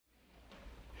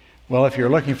Well, if you're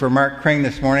looking for Mark Kring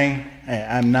this morning,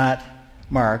 I'm not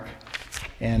Mark,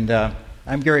 and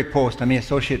I'm Gary Post. I'm the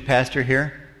associate pastor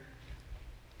here.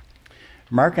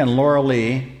 Mark and Laura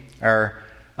Lee are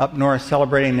up north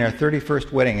celebrating their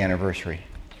 31st wedding anniversary,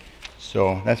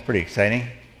 so that's pretty exciting.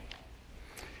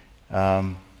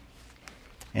 And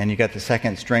you got the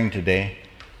second string today.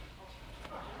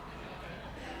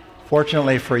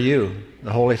 Fortunately for you,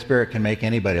 the Holy Spirit can make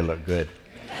anybody look good.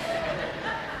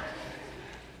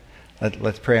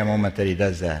 Let's pray a moment that He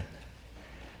does that.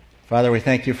 Father, we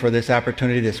thank You for this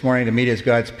opportunity this morning to meet as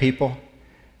God's people,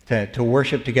 to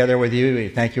worship together with You. We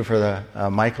thank You for the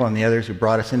Michael and the others who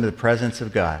brought us into the presence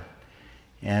of God.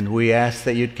 And we ask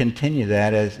that You'd continue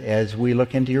that as we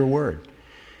look into Your Word.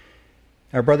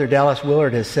 Our brother Dallas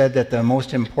Willard has said that the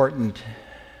most important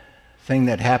thing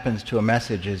that happens to a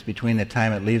message is between the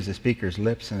time it leaves the speaker's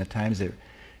lips and the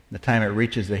time it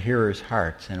reaches the hearer's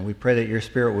hearts. And we pray that Your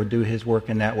Spirit would do His work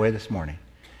in that way this morning,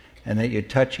 and that You'd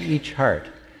touch each heart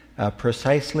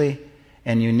precisely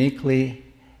and uniquely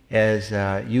as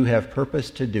You have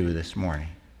purposed to do this morning,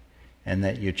 and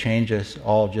that You change us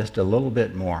all just a little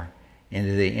bit more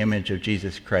into the image of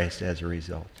Jesus Christ as a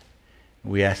result.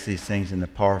 We ask these things in the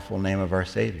powerful name of our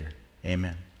Savior.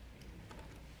 Amen.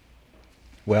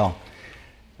 Well,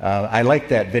 I like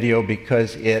that video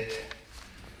because it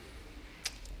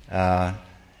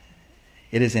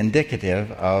is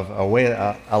indicative of a way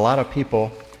a lot of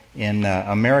people in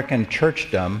American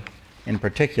churchdom in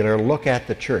particular look at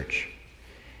the church.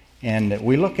 And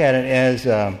we look at it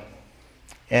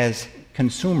as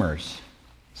consumers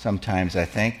sometimes, I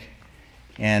think.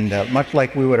 And much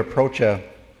like we would approach a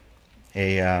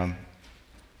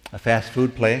fast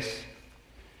food place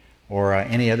or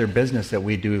any other business that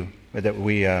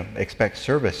we expect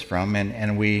service from,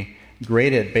 and we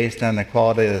grade it based on the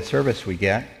quality of the service we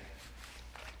get.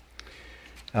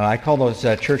 I call those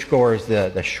churchgoers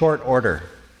the short order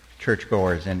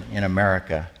churchgoers in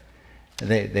America.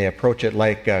 They approach it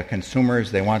like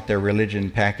consumers. They want their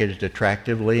religion packaged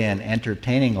attractively and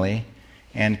entertainingly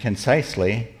and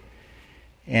concisely,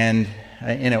 and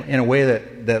in a way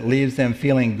that leaves them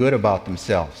feeling good about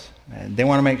themselves. They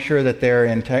want to make sure that their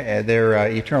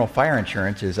eternal fire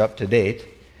insurance is up to date,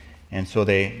 and so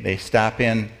they stop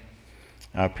in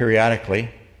periodically.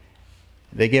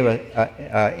 They give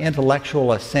an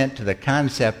intellectual assent to the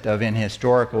concept of an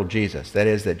historical Jesus. That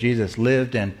is, that Jesus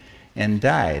lived and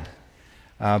died.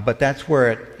 But that's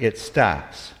where it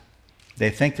stops. They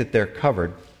think that they're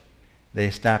covered. They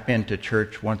stop into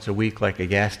church once a week like a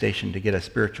gas station to get a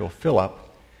spiritual fill-up.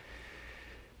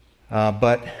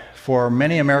 But for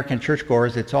many American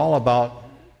churchgoers, it's all about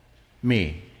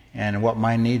me and what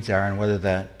my needs are, and whether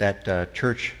that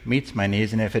church meets my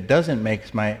needs. And if it doesn't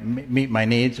meet my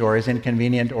needs, or is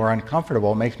inconvenient or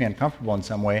uncomfortable, makes me uncomfortable in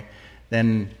some way,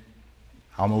 then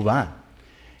I'll move on.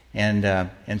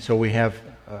 And so we have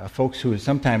folks who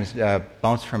sometimes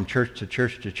bounce from church to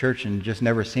church to church and just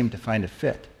never seem to find a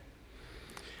fit.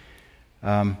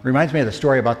 Reminds me of the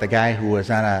story about the guy who was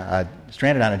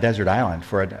stranded on a desert island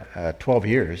for 12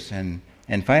 years, and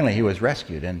finally he was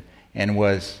rescued and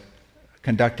was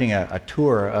conducting a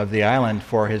tour of the island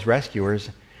for his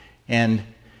rescuers, and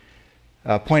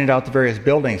pointed out the various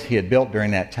buildings he had built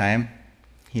during that time.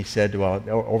 He said, well,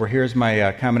 over here is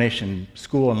my combination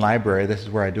school and library. This is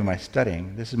where I do my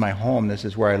studying. This is my home. This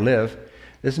is where I live.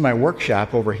 This is my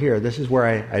workshop over here. This is where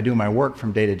I do my work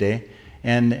from day to day.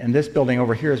 And this building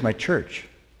over here is my church.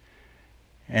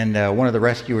 And one of the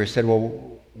rescuers said,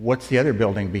 well, what's the other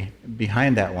building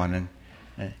behind that one?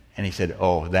 And he said,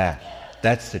 oh,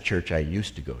 that's the church I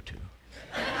used to go to.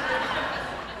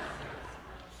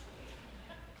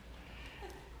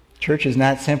 Church is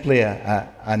not simply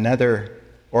another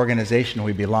organization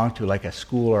we belong to, like a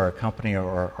school or a company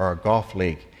or a golf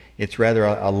league. It's rather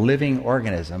a living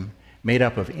organism made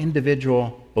up of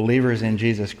individual believers in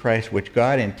Jesus Christ, which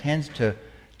God intends to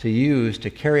use to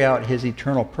carry out His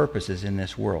eternal purposes in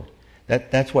this world.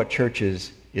 That's what church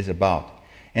is about.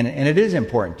 And it is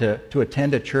important to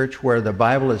attend a church where the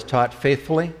Bible is taught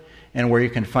faithfully and where you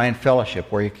can find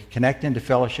fellowship, where you can connect into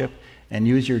fellowship and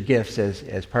use your gifts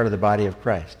as part of the body of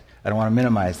Christ. I don't want to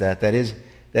minimize that. That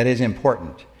is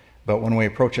important. But when we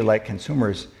approach it like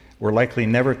consumers, we're likely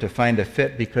never to find a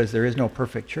fit, because there is no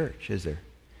perfect church, is there?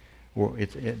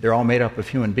 They're all made up of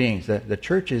human beings. The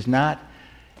church is not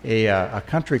a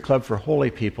country club for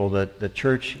holy people. The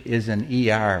church is an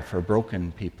ER for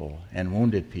broken people and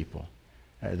wounded people.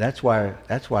 That's why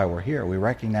we're here. We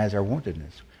recognize our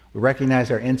woundedness. We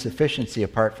recognize our insufficiency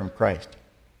apart from Christ.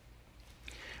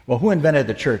 Well, who invented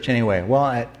the church anyway? Well,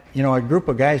 a group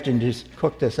of guys didn't just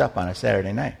cook this up on a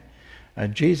Saturday night.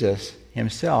 Jesus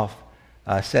himself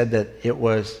said that it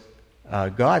was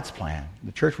God's plan.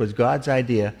 The church was God's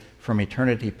idea from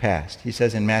eternity past. He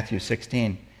says in Matthew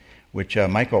 16, which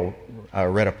Michael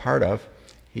read a part of,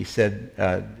 he said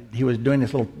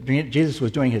Jesus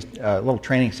was doing his little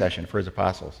training session for his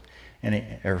apostles,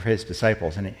 or his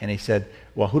disciples, and he said,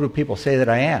 well, who do people say that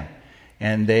I am?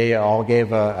 And they all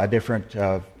gave a different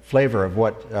flavor of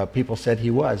what people said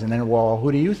he was. And then, well,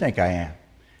 who do you think I am?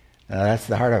 That's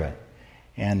the heart of it.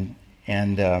 And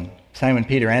Simon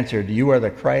Peter answered, you are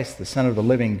the Christ, the Son of the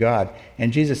living God.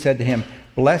 And Jesus said to him,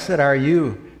 blessed are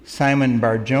you, Simon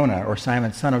Bar-Jonah, or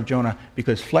Simon, son of Jonah,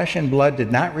 because flesh and blood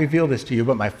did not reveal this to you,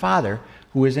 but my Father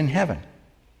who is in heaven.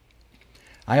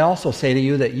 I also say to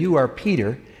you that you are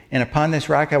Peter, and upon this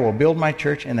rock I will build my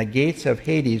church, and the gates of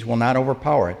Hades will not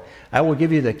overpower it. I will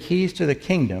give you the keys to the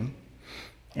kingdom,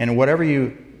 and whatever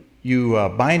you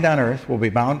bind on earth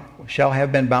shall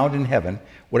have been bound in heaven.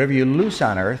 Whatever you loose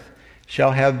on earth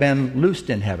shall have been loosed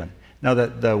in heaven. Now,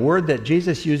 the word that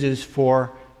Jesus uses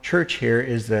for church here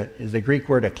is the Greek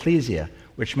word ecclesia,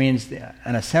 which means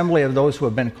an assembly of those who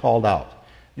have been called out.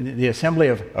 The assembly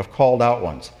of called out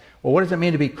ones. Well, what does it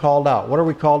mean to be called out? What are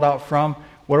we called out from?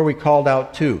 What are we called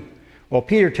out to? Well,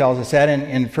 Peter tells us that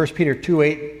in 1 Peter 2,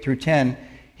 8 through 10,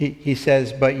 he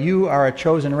says, but you are a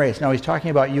chosen race. Now, he's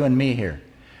talking about you and me here.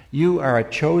 You are a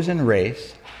chosen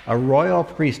race, a royal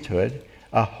priesthood,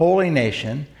 a holy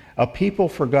nation, a people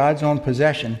for God's own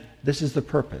possession. This is the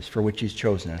purpose for which he's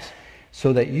chosen us,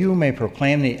 so that you may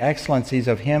proclaim the excellencies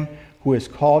of him who has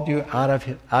called you out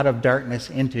of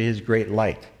darkness into his great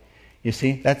light. You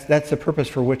see, that's the purpose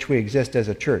for which we exist as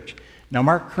a church. Now,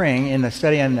 Mark Kring, in the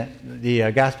study on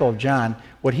the Gospel of John,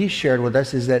 what he shared with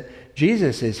us is that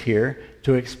Jesus is here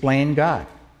to explain God.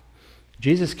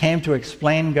 Jesus came to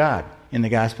explain God in the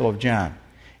Gospel of John.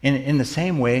 In the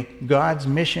same way, God's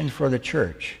mission for the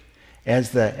church,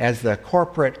 as the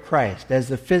corporate Christ, as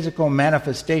the physical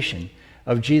manifestation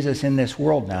of Jesus in this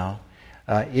world now,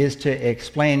 is to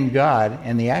explain God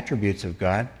and the attributes of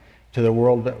God to the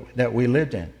world that we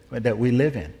live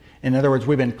in. In other words,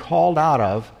 we've been called out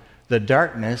of the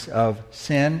darkness of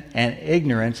sin and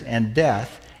ignorance and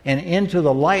death and into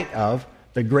the light of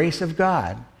the grace of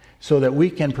God, so that we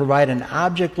can provide an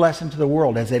object lesson to the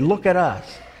world. As they look at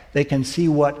us, they can see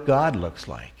what God looks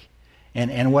like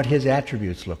and what his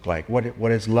attributes look like,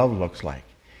 what his love looks like.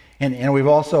 And we've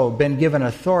also been given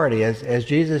authority, as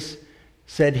Jesus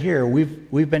said here,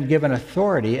 we've been given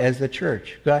authority as the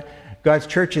church. God's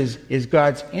church is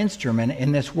God's instrument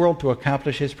in this world to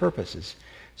accomplish his purposes.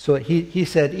 So he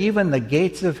said, even the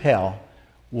gates of hell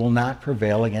will not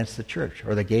prevail against the church,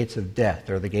 or the gates of death,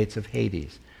 or the gates of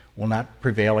Hades will not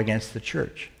prevail against the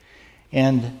church.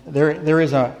 And there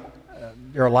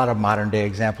are a lot of modern-day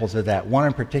examples of that. One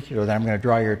in particular that I'm going to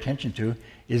draw your attention to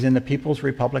is in the People's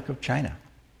Republic of China.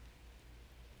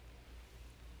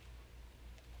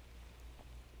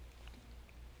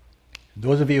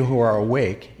 Those of you who are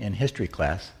awake in history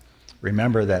class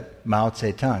remember that Mao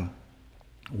Zedong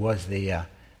was the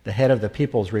head of the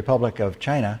People's Republic of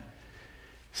China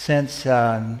since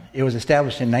it was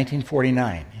established in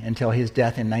 1949 until his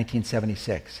death in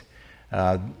 1976.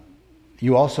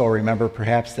 You also remember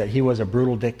perhaps that he was a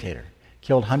brutal dictator,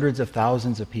 killed hundreds of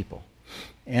thousands of people,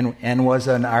 and was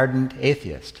an ardent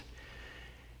atheist.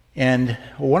 And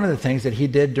one of the things that he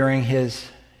did during his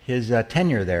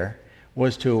tenure there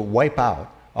was to wipe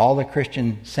out all the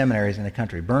Christian seminaries in the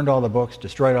country, burned all the books,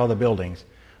 destroyed all the buildings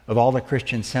of all the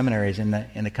Christian seminaries in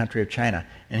the country of China.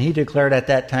 And he declared at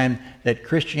that time that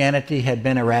Christianity had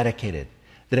been eradicated,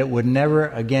 that it would never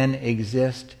again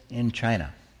exist in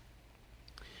China.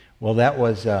 Well, that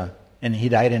was, and he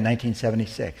died in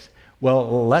 1976.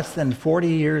 Well, less than 40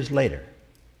 years later,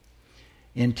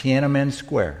 in Tiananmen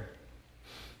Square,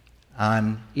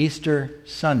 on Easter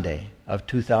Sunday of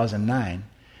 2009,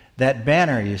 that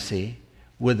banner, you see,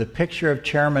 with the picture of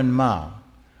Chairman Mao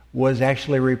was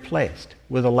actually replaced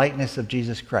with a likeness of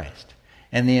Jesus Christ.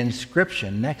 And the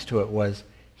inscription next to it was,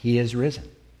 "He is risen."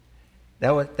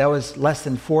 That was less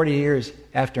than 40 years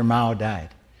after Mao died.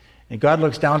 And God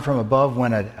looks down from above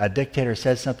when a dictator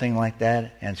says something like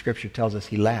that, and Scripture tells us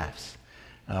he laughs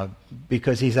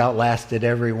because he's outlasted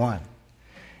everyone.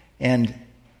 And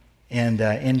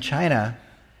in China,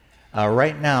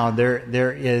 right now,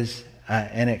 there is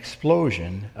an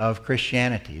explosion of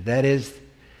Christianity. That is,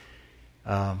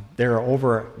 there are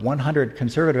over 100,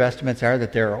 conservative estimates are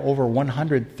that there are over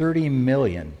 130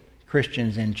 million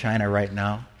Christians in China right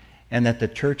now, and that the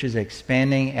church is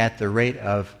expanding at the rate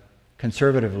of,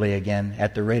 conservatively again,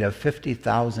 at the rate of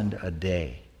 50,000 a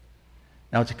day.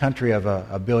 Now, it's a country of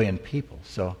a billion people,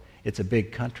 so it's a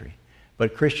big country.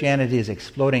 but Christianity is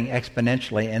exploding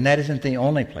exponentially, and that isn't the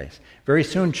only place. Very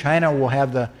soon, China will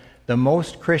have the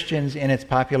most Christians in its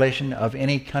population of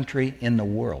any country in the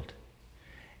world.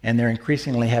 And they're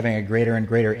increasingly having a greater and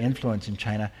greater influence in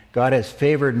China. God has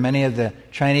favored many of the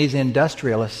Chinese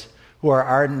industrialists who are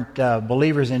ardent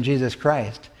believers in Jesus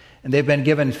Christ. And they've been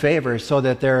given favors so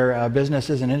that their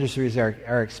businesses and industries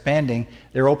are expanding.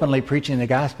 They're openly preaching the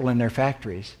gospel in their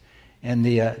factories. And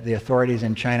the authorities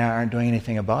in China aren't doing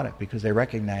anything about it because they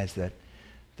recognize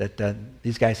that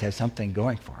these guys have something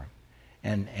going for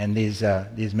them. And these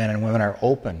men and women are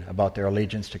open about their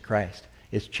allegiance to Christ.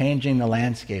 It's changing the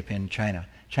landscape in China.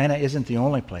 China isn't the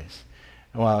only place.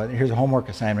 Well, here's a homework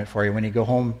assignment for you. When you go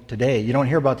home today, you don't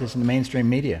hear about this in the mainstream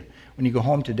media. When you go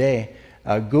home today,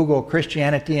 Google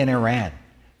Christianity in Iran.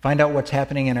 Find out what's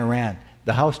happening in Iran.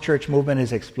 The house church movement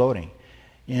is exploding.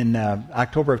 In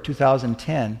October of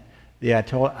 2010, the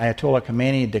Ayatollah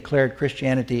Khomeini declared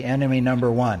Christianity enemy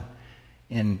number one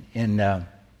in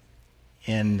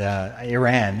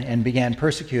Iran and began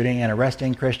persecuting and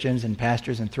arresting Christians and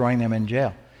pastors and throwing them in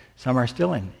jail. Some are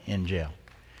still in jail.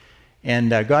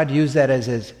 And God used that as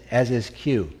his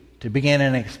cue to begin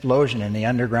an explosion in the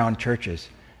underground churches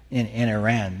in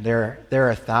Iran. There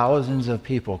are thousands of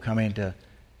people coming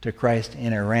to Christ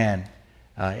in Iran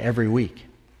every week.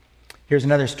 Here's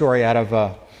another story out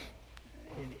of...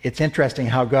 it's interesting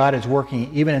how God is working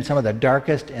even in some of the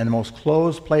darkest and the most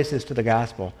closed places to the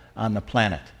gospel on the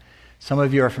planet. Some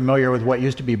of you are familiar with what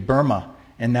used to be Burma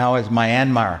and now is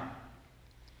Myanmar.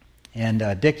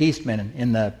 And Dick Eastman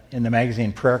in the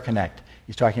magazine Prayer Connect,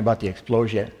 he's talking about the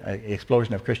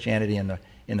explosion of Christianity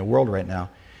in the world right now.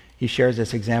 He shares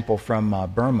this example from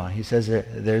Burma. He says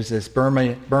there's this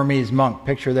Burmese monk.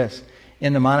 Picture this.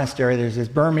 In the monastery, there's this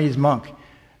Burmese monk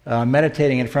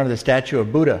meditating in front of the statue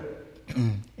of Buddha.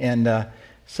 And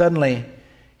suddenly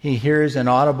he hears an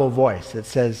audible voice that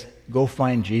says, "Go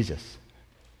find Jesus."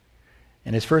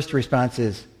 And his first response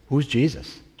is, "Who's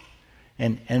Jesus?"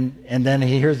 And then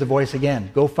he hears the voice again,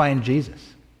 "Go find Jesus."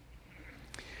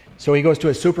 So he goes to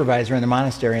his supervisor in the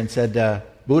monastery and said,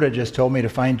 "Buddha just told me to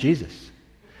find Jesus."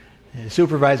 The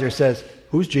supervisor says,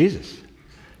 "Who's Jesus?"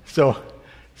 So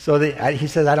he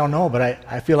says, "I don't know, but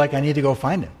I feel like I need to go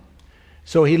find him."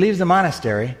 So he leaves the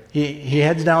monastery. He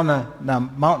heads down the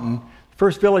mountain.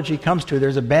 First village he comes to,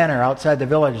 there's a banner outside the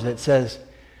village that says,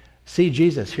 "See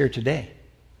Jesus here today."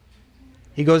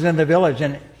 He goes into the village,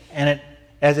 and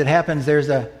as it happens, there's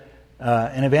an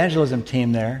evangelism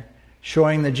team there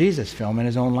showing the Jesus film in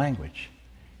his own language.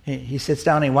 He sits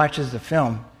down and he watches the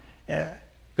film.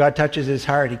 God touches his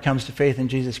heart. He comes to faith in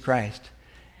Jesus Christ.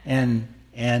 And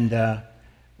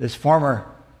this former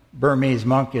Burmese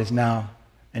monk is now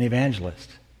an evangelist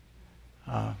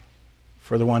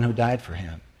for the one who died for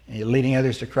him, leading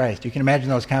others to Christ. You can imagine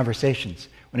those conversations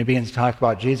when he begins to talk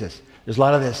about Jesus. There's a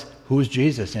lot of this, "Who's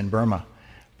Jesus?" in Burma.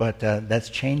 But that's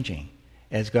changing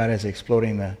as God is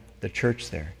exploding the church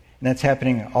there. And that's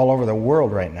happening all over the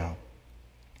world right now.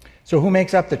 So who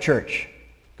makes up the church?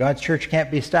 God's church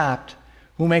can't be stopped.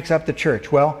 Who makes up the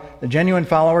church? Well, the genuine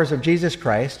followers of Jesus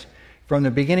Christ from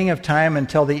the beginning of time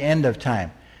until the end of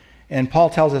time. And Paul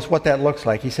tells us what that looks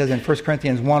like. He says in 1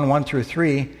 Corinthians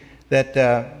 1:1-3, that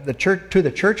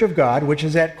the church of God, which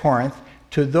is at Corinth,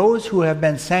 to those who have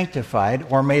been sanctified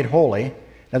or made holy.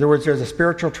 In other words, there's a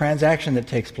spiritual transaction that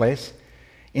takes place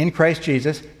in Christ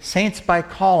Jesus, saints by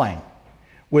calling,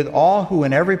 with all who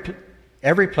in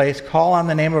every place call on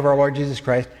the name of our Lord Jesus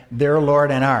Christ, their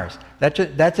Lord and ours.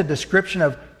 That's a description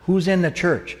of who's in the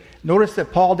church. Notice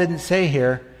that Paul didn't say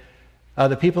here,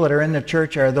 the people that are in the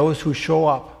church are those who show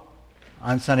up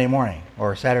on Sunday morning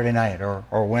or Saturday night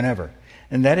or whenever.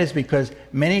 And that is because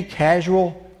many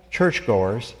casual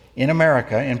churchgoers in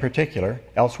America in particular,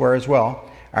 elsewhere as well,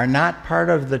 are not part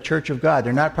of the church of God.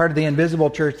 They're not part of the invisible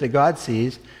church that God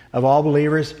sees of all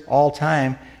believers all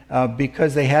time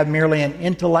because they have merely an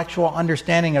intellectual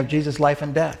understanding of Jesus' life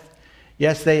and death.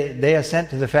 Yes, they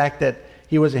assent to the fact that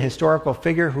he was a historical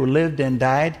figure who lived and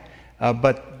died,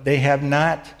 but they have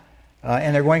not,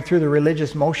 and they're going through the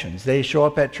religious motions. They show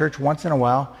up at church once in a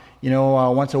while,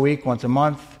 once a week, once a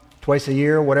month, twice a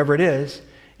year, whatever it is,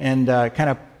 and kind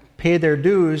of pay their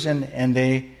dues, and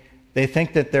they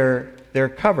think that they're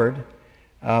covered,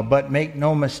 but make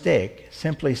no mistake,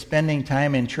 simply spending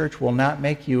time in church will not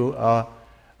make you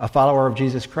a follower of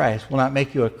Jesus Christ, will not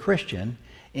make you a Christian,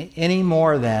 any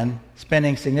more than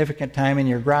spending significant time in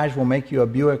your garage will make you a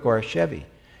Buick or a Chevy.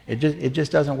 It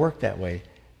just doesn't work that way,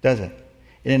 does it?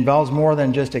 It involves more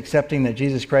than just accepting that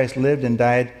Jesus Christ lived and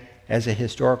died as a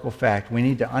historical fact. We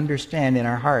need to understand in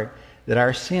our heart that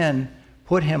our sin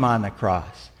put him on the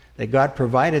cross, that God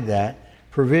provided that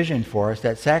provision for us,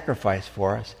 that sacrifice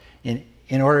for us,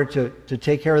 in order to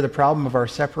take care of the problem of our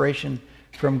separation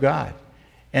from God.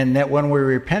 And that when we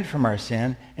repent from our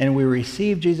sin and we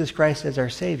receive Jesus Christ as our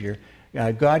Savior,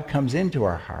 God comes into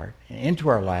our heart, into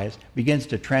our lives, begins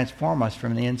to transform us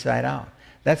from the inside out.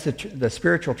 That's the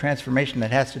spiritual transformation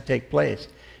that has to take place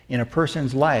in a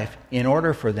person's life in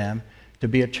order for them to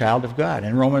be a child of God.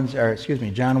 And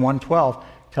John 1:12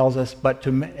 tells us, "But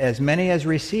to as many as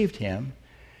received him,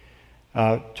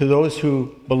 to those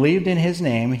who believed in his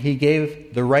name, he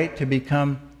gave the right to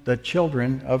become the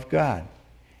children of God."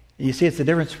 You see, it's the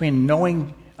difference between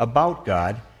knowing about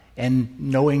God and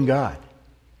knowing God.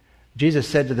 Jesus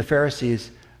said to the Pharisees,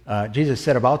 Jesus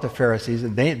said about the Pharisees,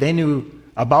 they knew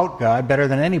about God better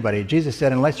than anybody. Jesus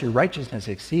said, unless your righteousness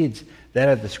exceeds that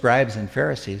of the scribes and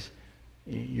Pharisees,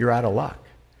 you're out of luck.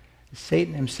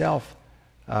 Satan himself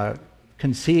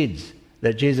concedes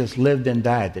that Jesus lived and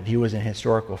died, that he was an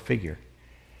historical figure.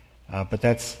 But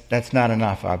that's not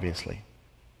enough, obviously.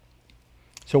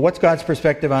 So what's God's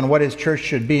perspective on what his church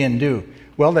should be and do?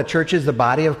 Well, the church is the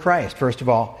body of Christ, first of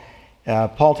all.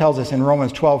 Paul tells us in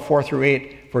Romans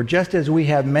 12:4-8, "For just as we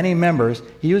have many members,"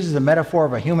 he uses the metaphor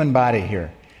of a human body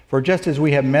here. "For just as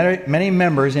we have many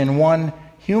members in one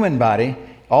human body,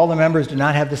 all the members do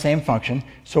not have the same function,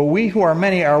 so we who are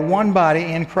many are one body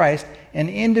in Christ and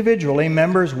individually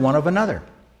members one of another.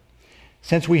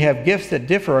 Since we have gifts that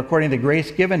differ according to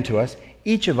grace given to us,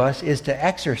 each of us is to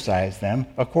exercise them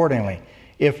accordingly.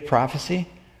 If prophecy,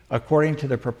 according to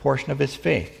the proportion of his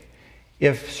faith.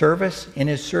 If service, in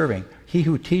his serving. He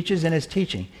who teaches, in his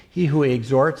teaching. He who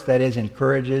exhorts, that is,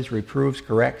 encourages, reproves,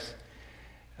 corrects.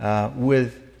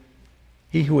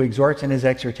 He who exhorts in his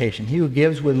exhortation. He who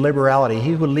gives with liberality.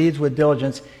 He who leads with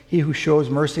diligence. He who shows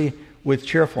mercy with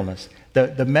cheerfulness."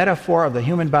 The metaphor of the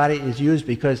human body is used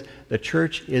because the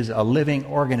church is a living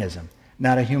organism,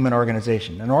 not a human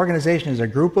organization. An organization is a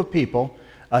group of people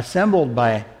assembled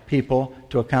by people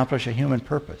to accomplish a human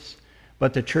purpose.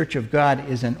 But the church of God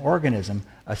is an organism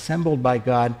assembled by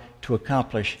God to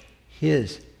accomplish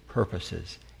his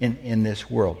purposes in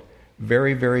this world.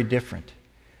 Very, very different.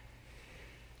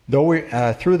 Though we,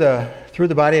 through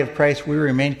the body of Christ, we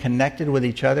remain connected with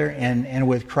each other and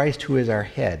with Christ, who is our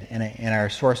head and our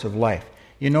source of life.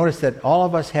 You notice that all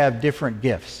of us have different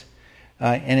gifts.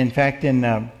 And in fact,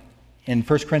 in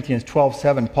 1 Corinthians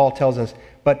 12:7, Paul tells us,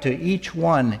 "But to each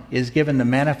one is given the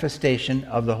manifestation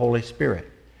of the Holy Spirit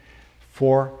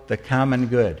for the common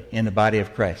good in the body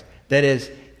of Christ." That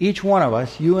is, each one of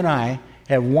us, you and I,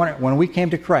 have one. When we came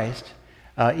to Christ,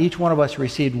 each one of us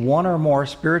received one or more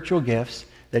spiritual gifts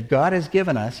that God has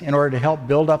given us in order to help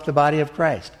build up the body of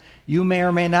Christ. You may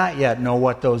or may not yet know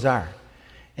what those are.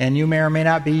 And you may or may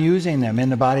not be using them in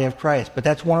the body of Christ. But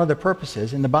that's one of the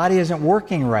purposes. And the body isn't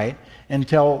working right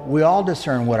until we all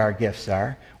discern what our gifts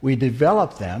are. We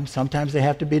develop them. Sometimes they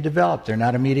have to be developed. They're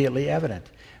not immediately evident.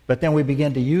 But then we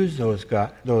begin to use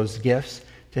those gifts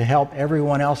to help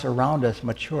everyone else around us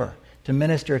mature, to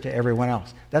minister to everyone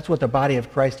else. That's what the body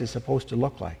of Christ is supposed to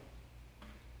look like.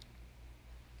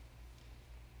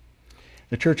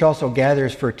 The church also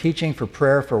gathers for teaching, for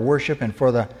prayer, for worship, and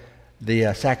for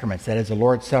the sacraments, that is the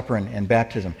Lord's Supper and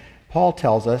baptism. Paul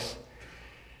tells us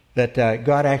that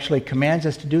God actually commands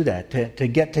us to do that, to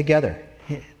get together,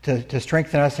 to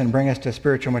strengthen us and bring us to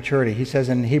spiritual maturity. He says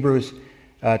in Hebrews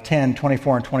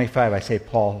 10:24 and 25, I say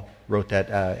Paul wrote that.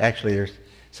 Actually, there's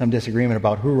some disagreement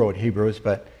about who wrote Hebrews,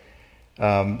 but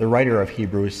the writer of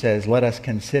Hebrews says, "Let us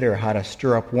consider how to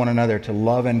stir up one another to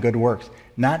love and good works,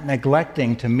 not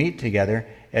neglecting to meet together,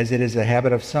 as it is the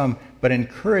habit of some, but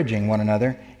encouraging one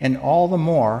another, and all the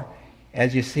more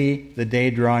as you see the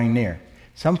day drawing near."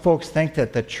 Some folks think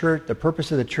that the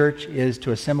purpose of the church is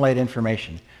to assimilate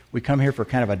information. We come here for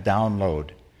kind of a download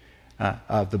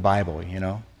of the Bible,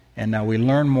 and now we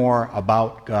learn more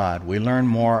about God. We learn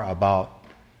more about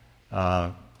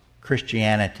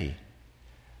Christianity.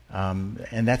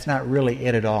 And that's not really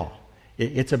it at all.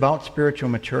 It's about spiritual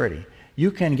maturity. You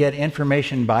can get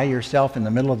information by yourself in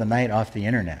the middle of the night off the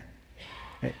internet.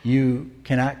 You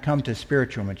cannot come to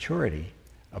spiritual maturity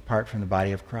apart from the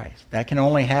body of Christ. That can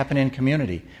only happen in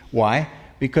community. Why?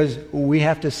 Because we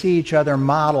have to see each other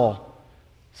model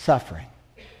suffering.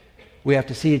 We have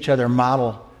to see each other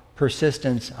model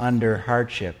persistence under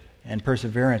hardship and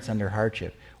perseverance under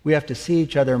hardship. We have to see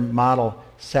each other model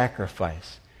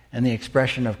sacrifice and the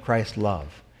expression of Christ's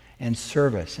love and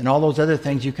service and all those other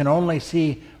things you can only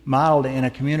see modeled in a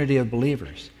community of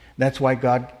believers. That's why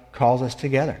God calls us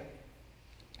together.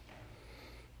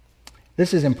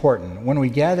 This is important. When we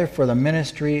gather for the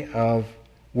ministry of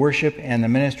worship and the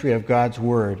ministry of God's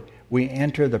Word, we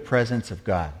enter the presence of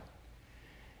God.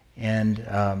 And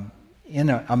in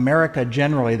America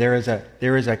generally, there is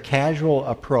a casual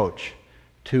approach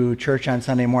to church on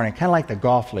Sunday morning, kind of like the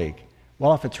golf league.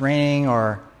 Well, if it's raining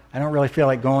or I don't really feel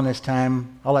like going this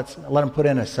time, I'll let them put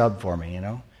in a sub for me,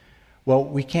 Well,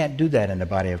 we can't do that in the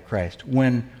body of Christ.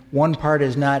 When one part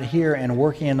is not here and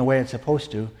working in the way it's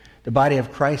supposed to, the body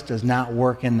of Christ does not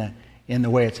work in the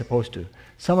way it's supposed to.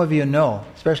 Some of you know,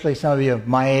 especially some of you of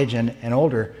my age and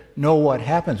older, know what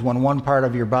happens when one part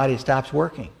of your body stops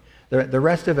working. The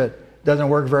rest of it doesn't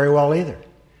work very well either.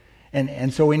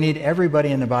 And so we need everybody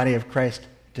in the body of Christ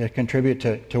to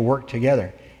contribute to work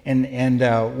together. And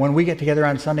when we get together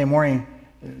on Sunday morning,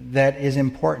 that is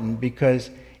important because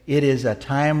it is a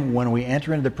time when we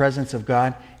enter into the presence of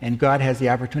God and God has the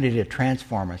opportunity to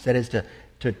transform us. That is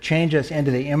to change us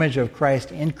into the image of Christ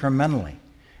incrementally.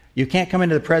 You can't come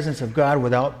into the presence of God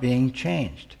without being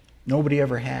changed. Nobody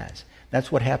ever has.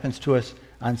 That's what happens to us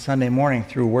on Sunday morning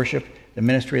through worship, the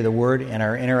ministry of the Word, and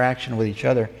our interaction with each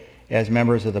other as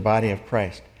members of the body of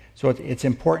Christ. So it's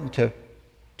important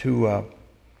to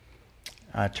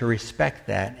respect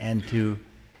that and to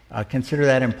consider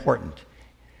that important.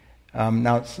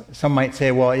 Now, some might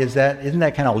say, well, isn't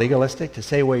that kind of legalistic to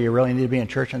say, well, you really need to be in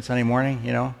church on Sunday morning,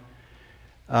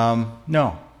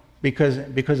 No, because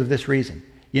of this reason.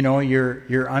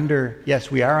 You're under, yes,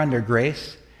 we are under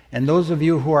grace, and those of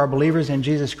you who are believers in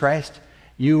Jesus Christ,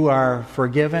 you are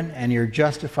forgiven and you're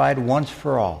justified once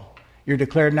for all. You're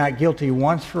declared not guilty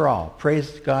once for all.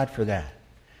 Praise God for that.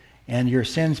 And your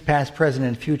sins, past, present,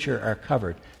 and future, are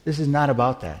covered. This is not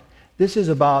about that. This is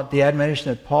about the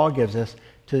admonition that Paul gives us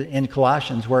in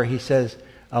Colossians, where he says,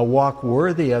 walk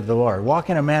worthy of the Lord. Walk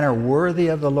in a manner worthy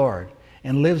of the Lord,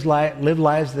 and live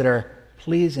lives that are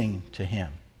pleasing to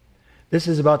Him. This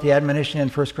is about the admonition in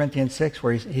 1 Corinthians 6,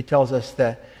 where he tells us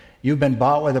that you've been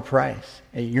bought with a price.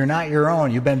 You're not your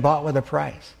own. You've been bought with a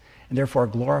price. And therefore,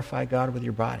 glorify God with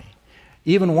your body.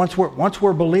 Even once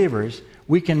we're believers,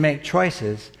 we can make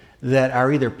choices that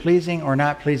are either pleasing or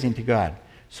not pleasing to God.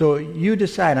 So you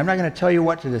decide. I'm not going to tell you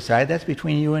what to decide. That's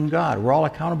between you and God. We're all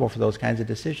accountable for those kinds of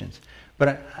decisions.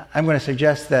 But I'm going to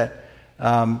suggest that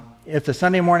if the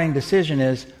Sunday morning decision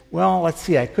is, well, let's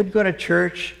see, I could go to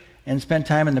church and spend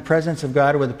time in the presence of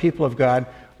God with the people of God,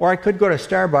 or I could go to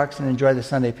Starbucks and enjoy the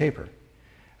Sunday paper.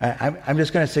 I'm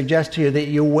just going to suggest to you that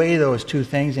you weigh those two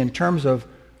things in terms of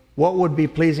what would be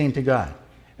pleasing to God.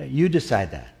 You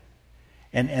decide that.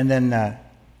 And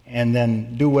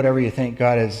then do whatever you think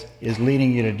God is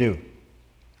leading you to do.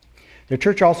 The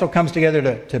church also comes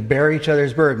together to bear each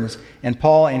other's burdens, and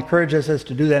Paul encourages us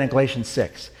to do that in Galatians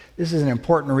 6. This is an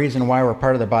important reason why we're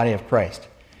part of the body of Christ.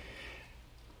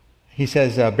 He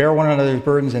says, bear one another's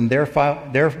burdens and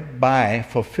thereby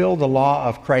fulfill the law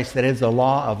of Christ, that is the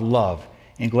law of love,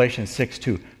 in Galatians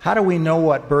 6:2. How do we know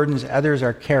what burdens others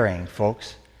are carrying,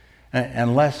 folks?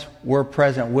 Unless we're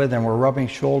present with them, we're rubbing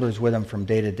shoulders with them from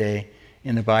day to day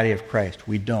in the body of Christ.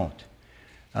 We don't.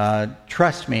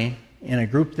 Trust me, in a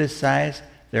group this size,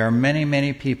 there are many,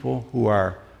 many people who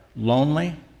are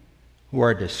lonely, who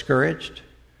are discouraged,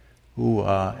 who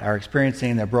are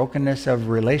experiencing the brokenness of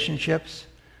relationships,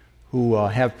 who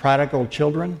have prodigal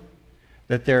children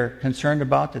that they're concerned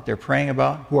about, that they're praying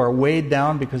about, who are weighed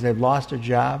down because they've lost a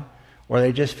job, or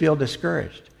they just feel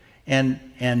discouraged. And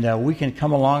we can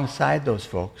come alongside those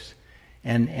folks.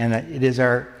 And it is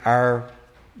our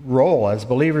role as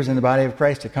believers in the body of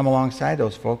Christ to come alongside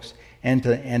those folks and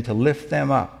to lift them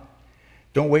up.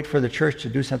 Don't wait for the church to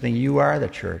do something. You are the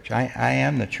church. I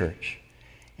am the church.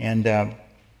 And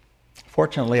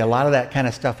fortunately, a lot of that kind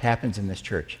of stuff happens in this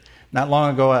church. Not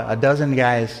long ago, a dozen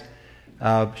guys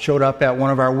showed up at one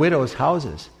of our widows'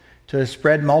 houses to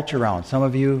spread mulch around. Some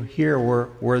of you here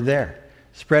were there.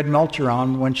 Spread mulch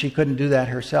around when she couldn't do that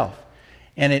herself.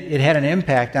 And it had an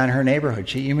impact on her neighborhood.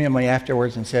 She emailed me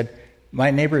afterwards and said, my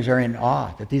neighbors are in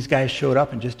awe that these guys showed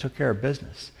up and just took care of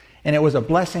business. And it was a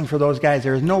blessing for those guys.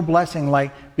 There is no blessing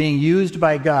like being used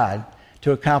by God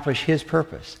to accomplish His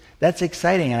purpose. That's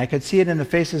exciting, and I could see it in the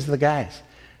faces of the guys.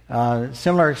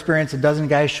 Similar experience, a dozen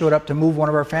guys showed up to move one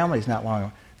of our families not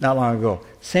long ago.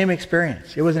 Same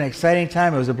experience. It was an exciting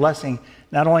time. It was a blessing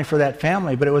not only for that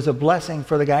family, but it was a blessing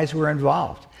for the guys who were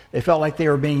involved. They felt like they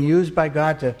were being used by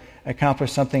God to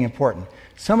accomplish something important.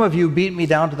 Some of you beat me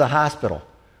down to the hospital.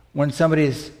 When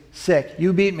somebody's sick,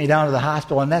 you beat me down to the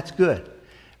hospital, and that's good.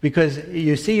 Because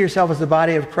you see yourself as the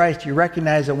body of Christ, you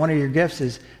recognize that one of your gifts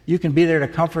is you can be there to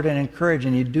comfort and encourage,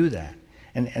 and you do that.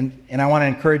 And I want to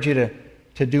encourage you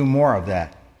to do more of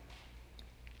that.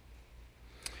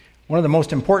 One of the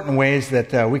most important ways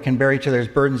that we can bear each other's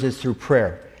burdens is through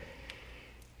prayer.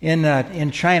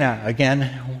 In China,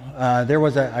 again, there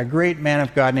was a great man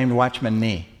of God named Watchman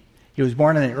Nee. He was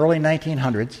born in the early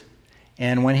 1900s,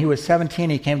 And when he was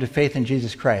 17, he came to faith in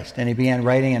Jesus Christ, and he began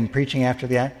writing and preaching after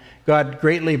that. God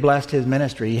greatly blessed his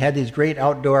ministry. He had these great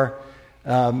outdoor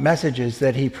messages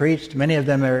that he preached. Many of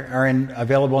them are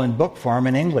available in book form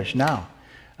in English now.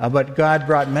 But God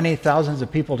brought many thousands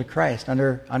of people to Christ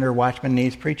under Watchman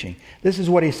Nee's preaching. This is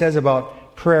what he says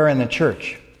about prayer in the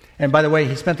church. And by the way,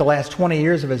 he spent the last 20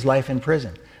 years of his life in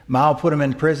prison. Mao put him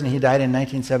in prison. He died in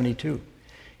 1972.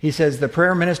 He says, the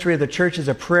prayer ministry of the church is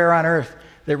a prayer on earth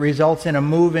that results in a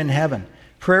move in heaven.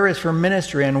 Prayer is for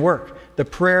ministry and work. The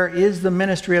prayer is the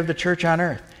ministry of the church on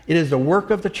earth. It is the work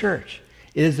of the church.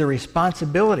 It is the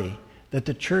responsibility that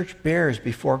the church bears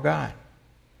before God.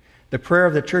 The prayer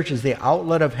of the church is the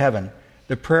outlet of heaven.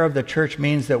 The prayer of the church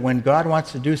means that when God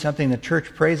wants to do something, the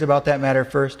church prays about that matter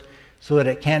first so that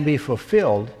it can be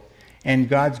fulfilled and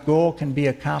God's goal can be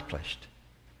accomplished.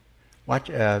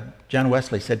 John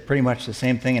Wesley said pretty much the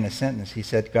same thing in a sentence. He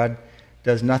said, God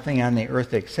does nothing on the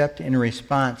earth except in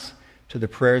response to the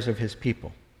prayers of his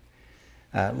people.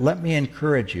 Let me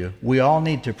encourage you. We all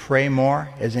need to pray more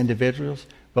as individuals,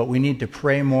 but we need to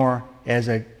pray more as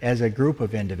a group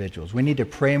of individuals. We need to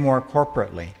pray more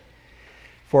corporately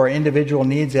for individual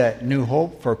needs at New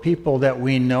Hope, for people that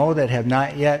we know that have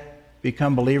not yet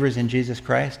become believers in Jesus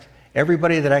Christ.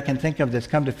 Everybody that I can think of that's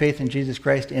come to faith in Jesus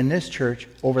Christ in this church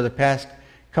over the past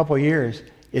couple years,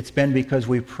 it's been because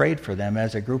we prayed for them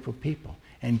as a group of people.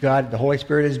 And God, the Holy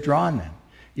Spirit, has drawn them.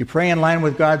 You pray in line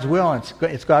with God's will, and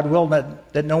it's God's will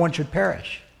that no one should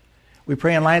perish. We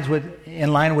pray in line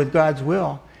with God's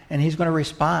will, and he's going to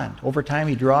respond. Over time,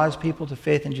 he draws people to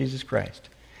faith in Jesus Christ.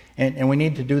 And we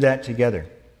need to do that together.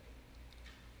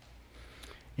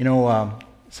 You know,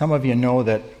 some of you know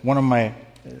that my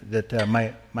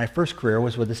first career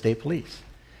was with the state police.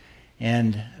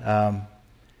 And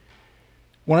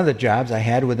one of the jobs I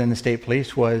had within the state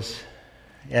police was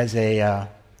as a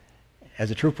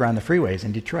trooper on the freeways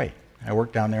in Detroit. I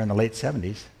worked down there in the late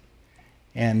 70s.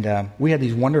 And we had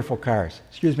these wonderful cars.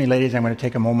 Excuse me, ladies, I'm going to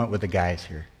take a moment with the guys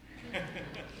here.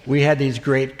 We had these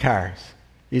great cars,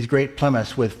 these great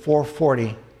Plymouths with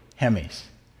 440 Hemis.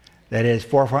 That is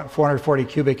 440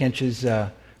 cubic inches,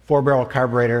 four-barrel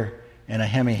carburetor, and a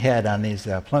Hemi head on these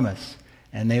Plymouths,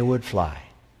 and they would fly.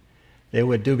 They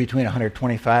would do between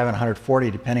 125 and 140,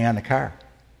 depending on the car.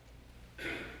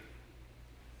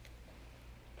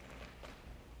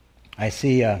 I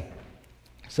see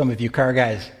some of you car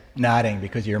guys nodding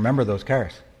because you remember those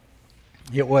cars.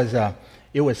 It was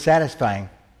satisfying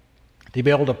to be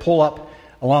able to pull up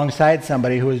alongside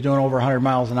somebody who was doing over 100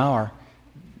 miles an hour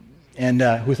and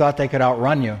who thought they could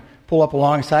outrun you. Pull up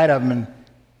alongside of them and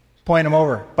point them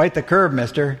over. Bite the curb,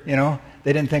 mister. You know,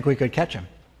 they didn't think we could catch them.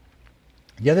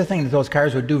 The other thing that those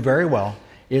cars would do very well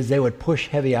is they would push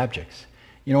heavy objects.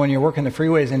 You know, when you're working the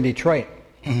freeways in Detroit,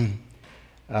 and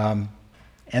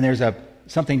there's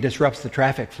something disrupts the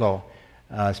traffic flow,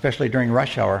 especially during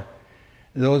rush hour,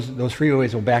 those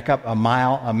freeways will back up a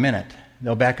mile a minute.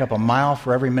 They'll back up a mile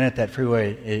for every minute that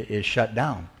freeway is shut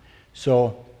down.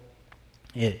 So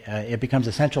it becomes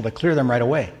essential to clear them right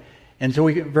away. And so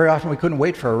very often we couldn't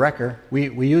wait for a wrecker.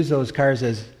 We use those cars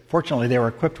as, fortunately, they were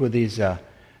equipped with these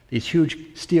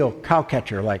huge steel cow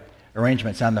catcher-like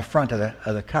arrangements on the front of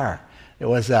the car. It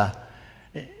was a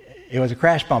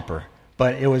crash bumper,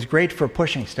 but it was great for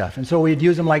pushing stuff. And so we'd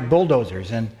use them like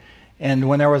bulldozers. And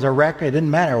when there was a wreck, it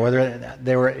didn't matter whether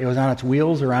it was on its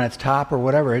wheels or on its top or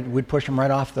whatever. We'd push them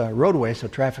right off the roadway so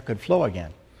traffic could flow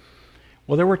again.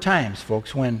 Well, there were times,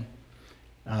 folks, when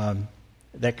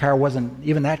that car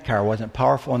wasn't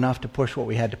powerful enough to push what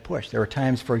we had to push. There were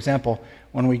times, for example,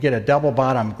 when we get a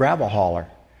double-bottom gravel hauler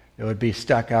that would be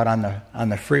stuck out on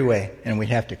the freeway, and we'd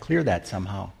have to clear that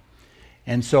somehow.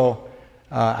 And so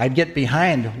I'd get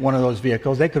behind one of those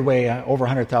vehicles. They could weigh over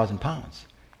 100,000 pounds.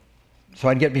 So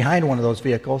I'd get behind one of those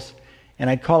vehicles, and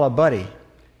I'd call a buddy,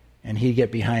 and he'd get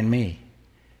behind me.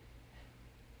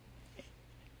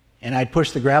 And I'd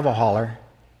push the gravel hauler,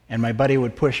 and my buddy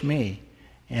would push me.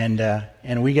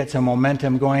 And we get some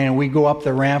momentum going, and we go up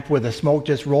the ramp with the smoke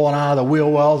just rolling out of the wheel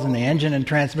wells and the engine and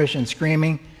transmission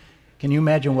screaming. Can you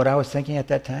imagine what I was thinking at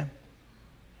that time?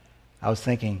 I was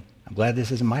thinking, I'm glad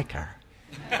this isn't my car.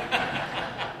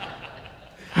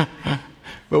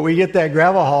 But we get that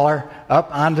gravel hauler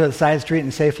up onto the side street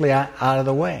and safely out of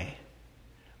the way.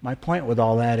 My point with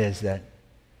all that is that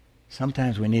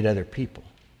sometimes we need other people.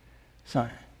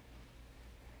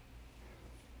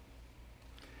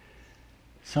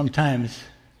 Sometimes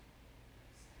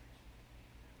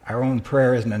our own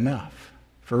prayer isn't enough.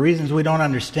 For reasons we don't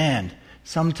understand,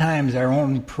 sometimes our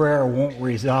own prayer won't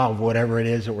resolve whatever it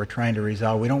is that we're trying to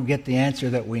resolve. We don't get the answer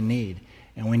that we need,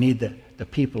 and we need the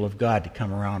people of God to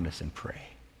come around us and pray.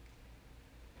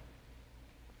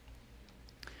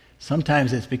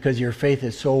 Sometimes it's because your faith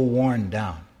is so worn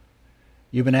down.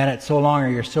 You've been at it so long, or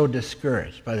you're so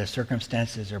discouraged by the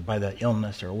circumstances or by the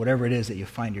illness or whatever it is that you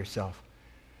find yourself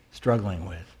struggling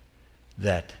with,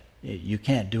 that you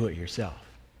can't do it yourself.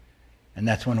 And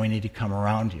that's when we need to come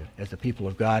around you as the people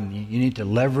of God. And you need to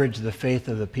leverage the faith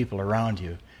of the people around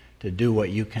you to do what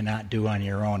you cannot do on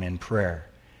your own in prayer.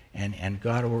 And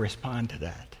God will respond to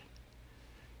that.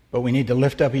 But we need to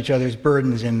lift up each other's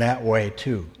burdens in that way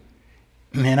too.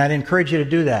 And I'd encourage you to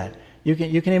do that. You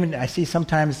can even, I see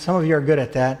sometimes some of you are good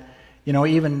at that.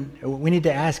 Even we need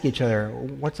to ask each other,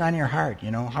 what's on your heart?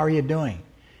 How are you doing?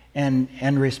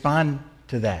 And respond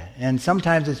to that. And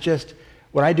sometimes it's just,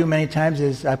 what I do many times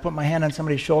is I put my hand on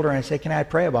somebody's shoulder and I say, can I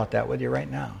pray about that with you right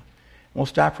now? We'll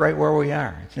stop right where we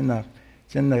are. It's in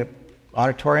the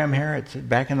auditorium here. It's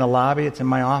back in the lobby. It's in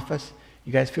my office.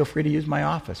 You guys feel free to use my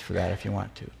office for that if you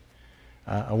want to.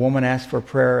 A woman asked for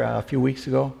prayer a few weeks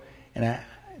ago, and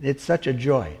it's such a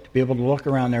joy to be able to look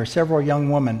around. There were several young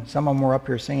women. Some of them were up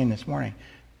here singing this morning.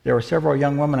 There were several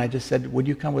young women. I just said, would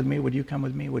you come with me? Would you come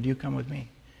with me? Would you come with me?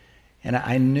 And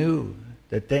I knew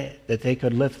that they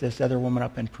could lift this other woman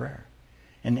up in prayer.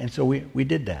 And so we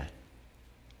did that.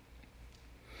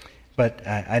 But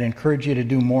I'd encourage you to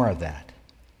do more of that.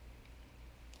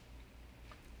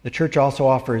 The church also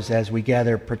offers, as we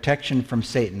gather, protection from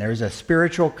Satan. There's a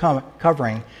spiritual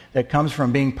covering that comes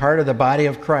from being part of the body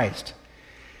of Christ.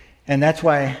 And that's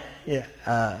why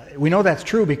we know that's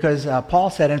true because Paul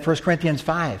said in 1 Corinthians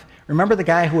 5, remember the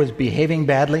guy who was behaving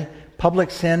badly, public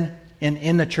sin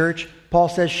in the church? Paul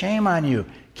says, shame on you.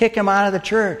 Kick him out of the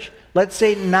church. Let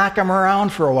Satan knock him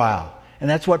around for a while. And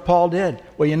that's what Paul did.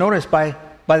 Well, you notice by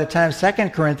the time 2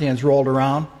 Corinthians rolled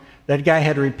around, that guy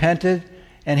had repented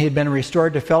and he'd been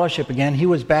restored to fellowship again. He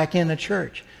was back in the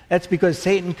church. That's because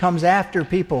Satan comes after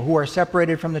people who are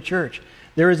separated from the church.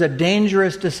 There is a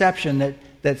dangerous deception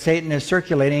that Satan is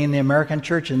circulating in the American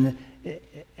church and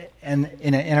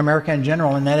in America in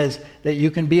general, and that is that you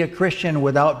can be a Christian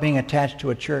without being attached to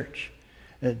a church.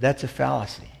 That's a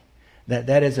fallacy.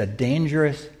 That is a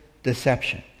dangerous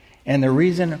deception. And the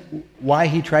reason why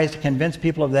he tries to convince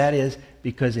people of that is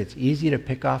because it's easy to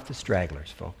pick off the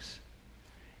stragglers, folks.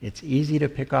 It's easy to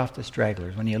pick off the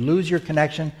stragglers. When you lose your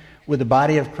connection with the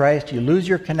body of Christ, you lose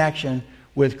your connection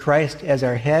with Christ as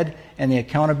our head and the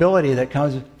accountability that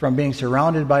comes from being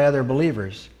surrounded by other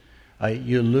believers.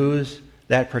 You lose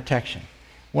that protection.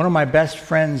 One of my best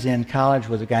friends in college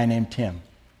was a guy named Tim.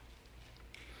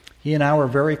 He and I were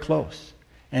very close.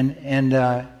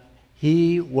 And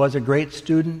he was a great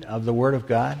student of the Word of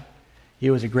God.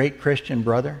 He was a great Christian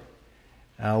brother.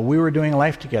 We were doing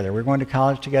life together. We were going to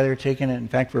college together, in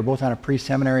fact, we were both on a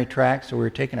pre-seminary track, so we were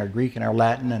taking our Greek and our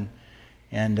Latin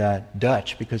and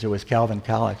Dutch because it was Calvin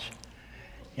College.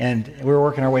 And we were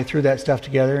working our way through that stuff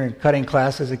together and cutting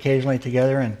classes occasionally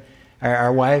together, and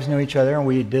our wives knew each other, and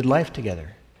we did life together.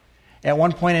 At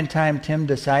one point in time, Tim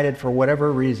decided, for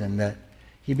whatever reason, that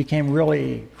he became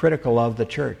really critical of the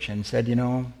church and said,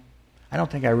 I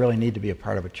don't think I really need to be a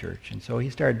part of a church. And so he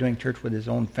started doing church with his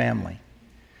own family.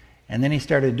 And then he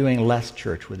started doing less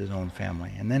church with his own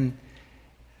family. And then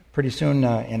pretty soon,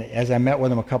 and as I met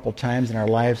with him a couple times and our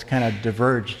lives kind of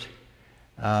diverged,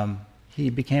 he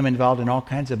became involved in all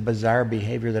kinds of bizarre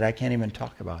behavior that I can't even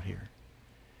talk about here.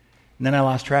 And then I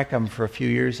lost track of him for a few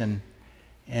years and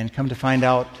come to find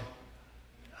out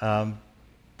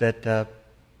that the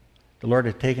Lord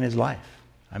had taken his life.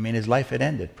 I mean, his life had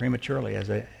ended prematurely as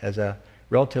a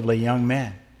relatively young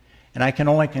man. And I can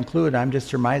only conclude, I'm just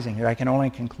surmising here, I can only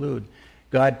conclude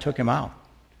God took him out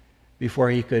before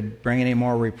he could bring any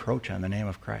more reproach on the name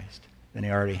of Christ than he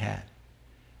already had.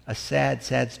 A sad,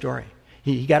 sad story.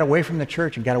 He got away from the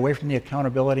church and got away from the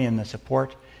accountability and the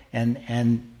support and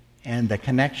the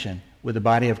connection with the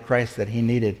body of Christ that he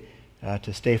needed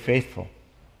to stay faithful.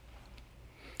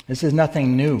 This is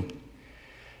nothing new.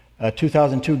 A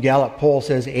 2002 Gallup poll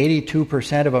says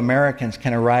 82% of Americans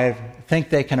think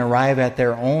they can arrive at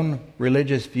their own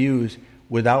religious views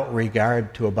without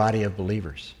regard to a body of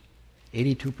believers.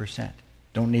 82%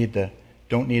 don't need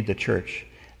the church.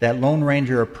 That Lone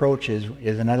Ranger approach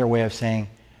is another way of saying,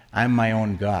 I'm my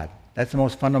own God. That's the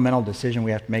most fundamental decision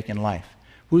we have to make in life.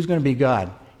 Who's going to be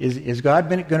God? Is God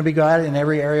going to be God in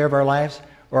every area of our lives,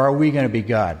 or are we going to be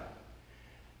God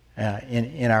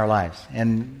in our lives?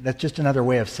 And that's just another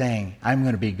way of saying, I'm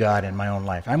going to be God in my own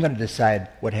life. I'm going to decide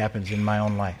what happens in my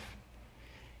own life.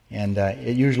 And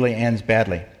it usually ends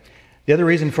badly. The other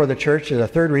reason for the church, or the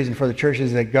third reason for the church,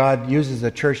 is that God uses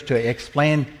the church to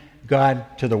explain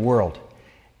God to the world,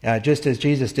 just as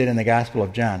Jesus did in the Gospel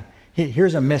of John.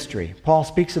 Here's a mystery. Paul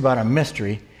speaks about a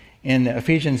mystery in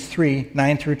Ephesians 3,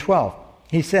 9 through 12.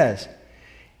 He says,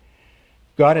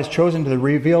 God has chosen to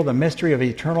reveal the mystery of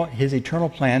his eternal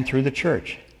plan through the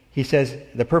church. He says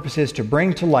the purpose is to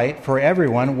bring to light for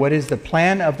everyone what is the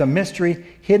plan of the mystery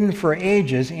hidden for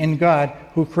ages in God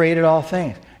who created all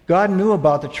things. God knew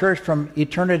about the church from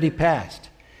eternity past.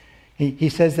 He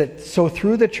says that so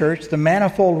through the church, the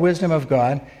manifold wisdom of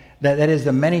God, that is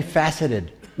the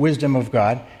many-faceted wisdom of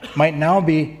God, might now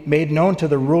be made known to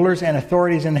the rulers and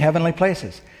authorities in the heavenly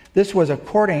places. This was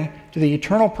according to the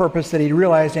eternal purpose that he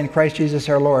realized in Christ Jesus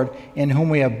our Lord, in whom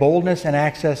we have boldness and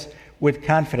access with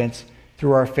confidence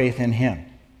through our faith in him.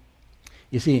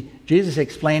 You see, Jesus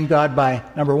explained God by,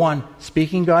 number one,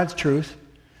 speaking God's truth.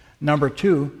 Number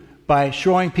two, by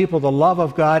showing people the love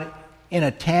of God in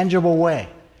a tangible way.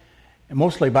 And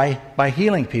mostly by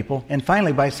healing people. And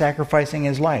finally, by sacrificing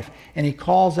his life. And he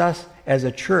calls us as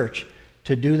a church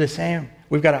to do the same.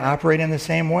 We've got to operate in the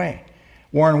same way.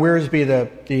 Warren Wiersbe,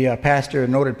 the pastor,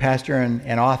 noted pastor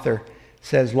and author,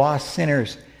 says lost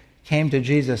sinners came to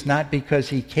Jesus not because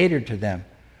he catered to them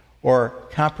or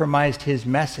compromised his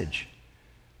message,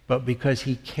 but because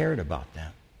he cared about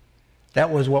them.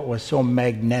 That was what was so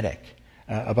magnetic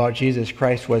about Jesus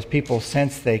Christ, was people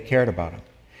sensed they cared about him.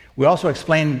 We also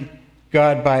explained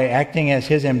God by acting as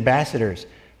his ambassadors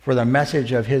for the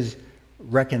message of his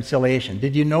reconciliation.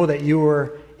 Did you know that you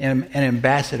were an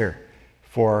ambassador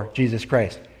for Jesus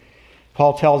Christ?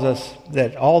 Paul tells us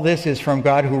that all this is from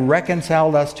God, who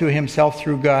reconciled us to himself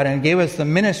through God and gave us the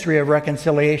ministry of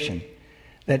reconciliation.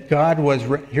 That God was,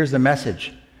 here's the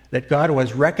message, that God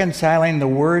was reconciling the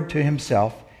world to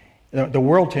himself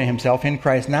in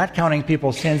Christ, not counting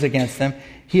people's sins against them.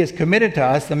 He has committed to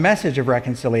us the message of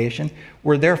reconciliation.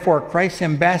 We're therefore Christ's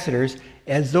ambassadors,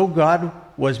 as though God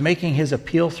was making his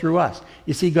appeal through us.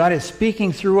 You see, God is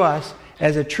speaking through us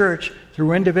as a church,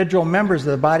 through individual members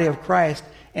of the body of Christ,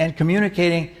 and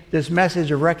communicating this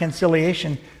message of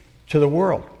reconciliation to the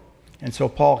world. And so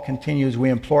Paul continues, we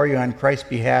implore you on Christ's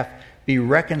behalf, be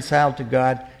reconciled to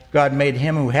God. God made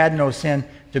him who had no sin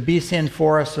to be sin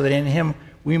for us, so that in him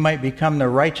we might become the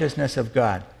righteousness of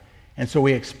God. And so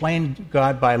we explain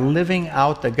God by living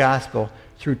out the gospel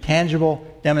through tangible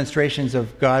demonstrations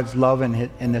of God's love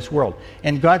in this world.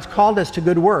 And God's called us to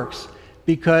good works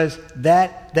because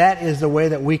that is the way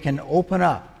that we can open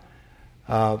up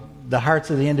the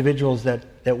hearts of the individuals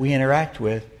that we interact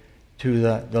with to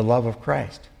the love of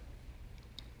Christ.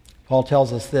 Paul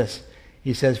tells us this.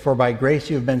 He says, for by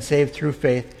grace you have been saved through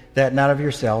faith, that not of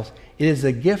yourselves. It is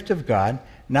the gift of God,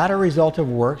 not a result of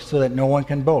works, so that no one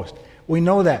can boast. We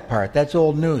know that part. That's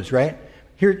old news, right?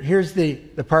 Here's the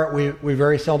part we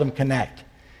very seldom connect.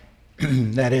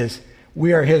 That is,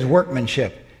 we are his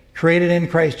workmanship, created in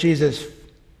Christ Jesus.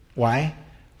 Why?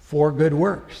 For good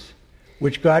works,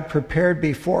 which God prepared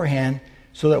beforehand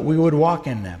so that we would walk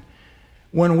in them.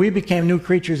 When we became new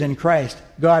creatures in Christ,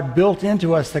 God built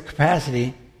into us the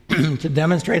capacity to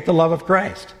demonstrate the love of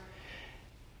Christ.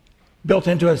 Built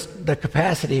into us the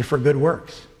capacity for good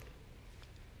works.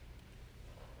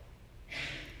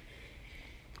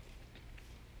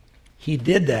 He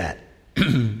did that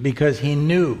because he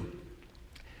knew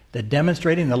that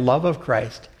demonstrating the love of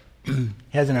Christ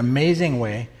has an amazing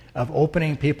way of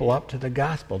opening people up to the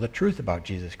gospel, the truth about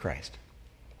Jesus Christ.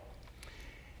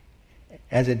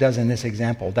 As it does in this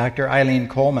example. Dr. Eileen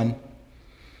Coleman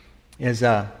is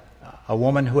a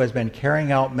woman who has been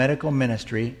carrying out medical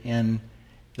ministry in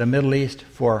the Middle East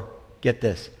for, get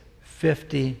this,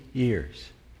 50 years.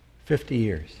 50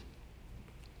 years.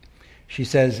 She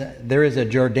says, there is a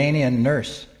Jordanian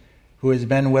nurse who has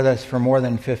been with us for more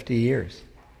than 50 years.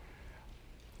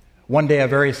 One day a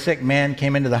very sick man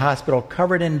came into the hospital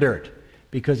covered in dirt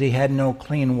because he had no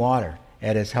clean water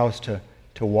at his house to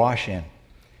wash in.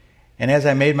 And as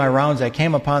I made my rounds, I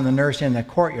came upon the nurse in the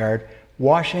courtyard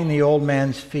washing the old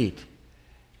man's feet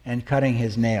and cutting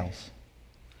his nails.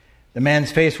 The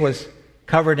man's face was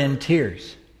covered in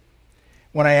tears.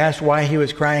 When I asked why he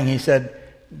was crying, he said,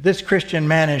 this Christian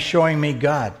man is showing me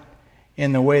God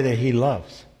in the way that he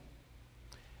loves.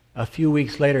 A few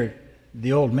weeks later,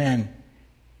 the old man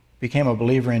became a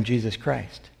believer in Jesus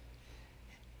Christ.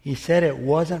 He said it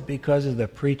wasn't because of the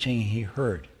preaching he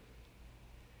heard,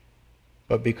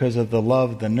 but because of the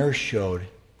love the nurse showed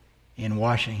in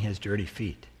washing his dirty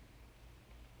feet.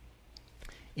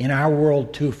 In our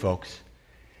world too, folks,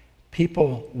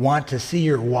 people want to see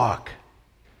your walk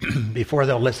before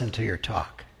they'll listen to your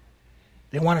talk.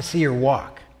 They want to see your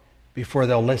walk before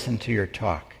they'll listen to your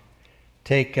talk.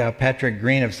 Take Patrick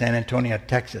Green of San Antonio,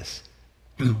 Texas,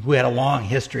 who had a long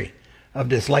history of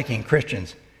disliking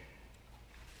Christians.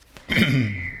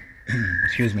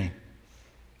 Excuse me.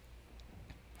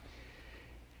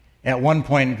 At one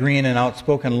point, Green, an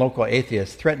outspoken local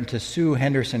atheist, threatened to sue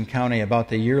Henderson County about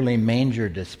the yearly manger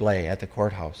display at the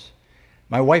courthouse.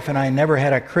 "My wife and I never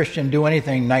had a Christian do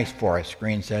anything nice for us,"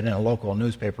 Green said in a local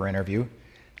newspaper interview.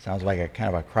 Sounds like a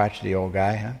kind of a crotchety old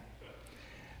guy, huh?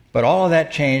 But all of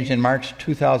that changed in March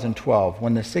 2012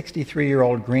 when the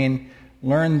 63-year-old Green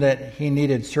learned that he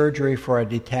needed surgery for a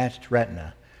detached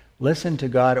retina. Listen to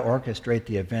God orchestrate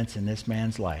the events in this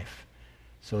man's life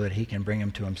so that he can bring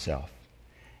him to himself.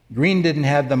 Green didn't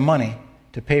have the money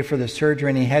to pay for the surgery,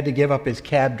 and he had to give up his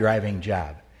cab driving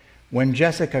job. When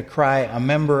Jessica Cry, a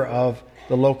member of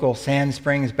the local Sand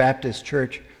Springs Baptist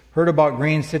Church, heard about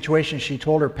Green's situation, she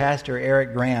told her pastor,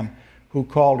 Eric Graham, who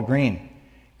called Green.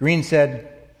 Green said,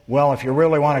 "Well, if you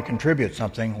really want to contribute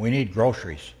something, we need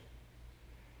groceries."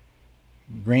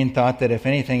 Green thought that if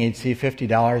anything, he'd see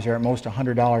 $50 or at most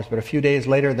 $100, but a few days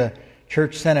later, the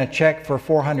church sent a check for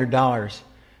 $400.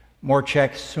 More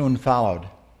checks soon followed.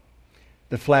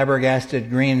 The flabbergasted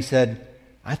Green said,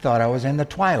 "I thought I was in the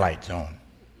Twilight Zone.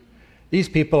 These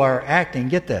people are acting,"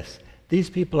 get this, "these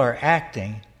people are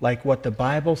acting like what the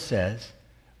Bible says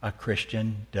a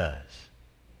Christian does."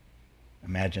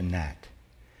 Imagine that.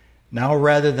 Now,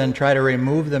 rather than try to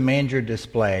remove the manger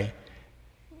display,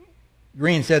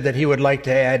 Green said that he would like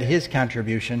to add his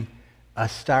contribution, a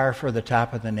star for the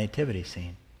top of the nativity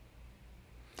scene.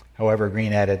 However,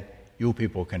 Green added, "You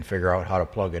people can figure out how to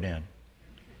plug it in."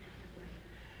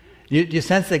 Do you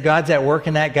sense that God's at work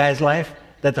in that guy's life?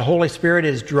 That the Holy Spirit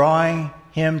is drawing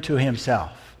him to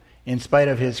himself in spite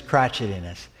of his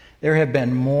crotchetiness? There have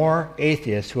been more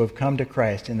atheists who have come to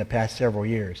Christ in the past several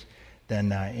years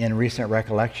than in recent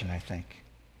recollection, I think.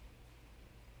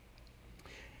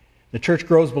 The church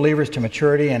grows believers to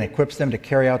maturity and equips them to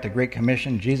carry out the Great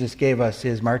Commission. Jesus gave us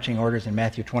his marching orders in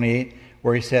Matthew 28,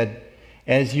 where he said,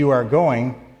 "As you are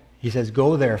going," he says,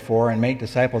 "go therefore and make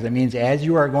disciples." It means as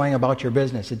you are going about your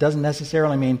business. It doesn't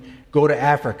necessarily mean go to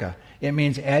Africa. It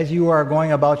means as you are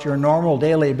going about your normal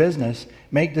daily business,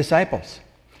 make disciples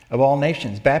of all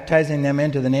nations, baptizing them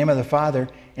into the name of the Father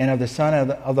and of the Son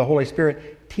and of the Holy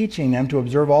Spirit, teaching them to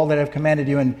observe all that I have commanded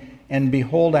you, and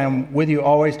behold, I am with you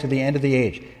always to the end of the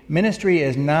age. Ministry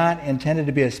is not intended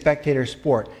to be a spectator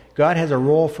sport. God has a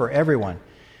role for everyone.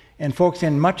 And folks,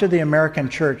 in much of the American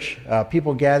church,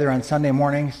 people gather on Sunday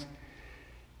mornings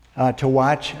to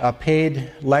watch a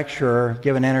paid lecturer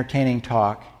give an entertaining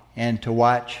talk and to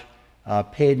watch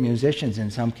paid musicians, in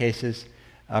some cases,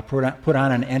 put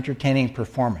on an entertaining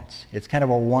performance. It's kind of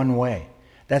a one-way.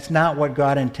 That's not what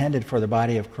God intended for the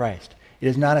body of Christ. It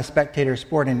is not a spectator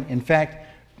sport. And in fact,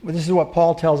 this is what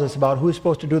Paul tells us about who's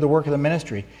supposed to do the work of the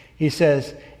ministry. He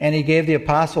says, "And he gave the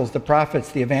apostles, the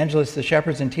prophets, the evangelists, the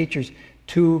shepherds, and teachers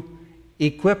to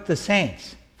equip the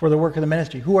saints for the work of the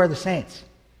ministry." Who are the saints?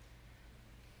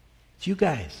 It's you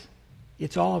guys.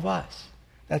 It's all of us.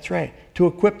 That's right. To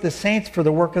equip the saints for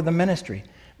the work of the ministry.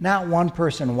 Not one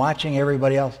person watching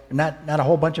everybody else. Not a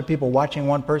whole bunch of people watching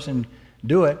one person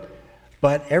do it,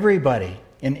 but everybody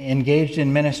engaged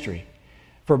in ministry.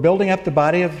 For building up the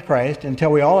body of Christ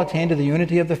until we all attain to the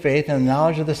unity of the faith and the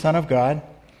knowledge of the Son of God,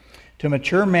 to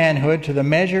mature manhood, to the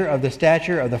measure of the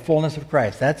stature of the fullness of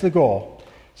Christ. That's the goal.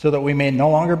 So that we may no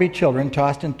longer be children,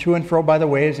 tossed to and fro by the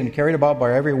waves and carried about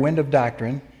by every wind of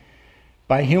doctrine,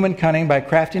 by human cunning, by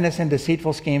craftiness and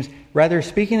deceitful schemes. Rather,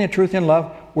 speaking the truth in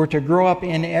love, we're to grow up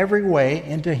in every way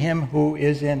into him who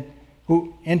is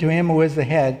the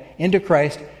head, into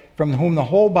Christ, from whom the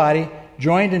whole body,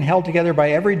 joined and held together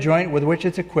by every joint with which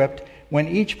it's equipped, when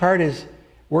each part is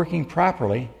working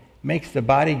properly, makes the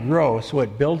body grow so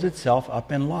it builds itself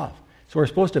up in love. So we're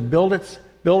supposed to build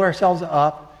ourselves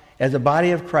up as a body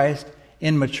of Christ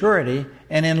in maturity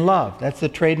and in love. That's the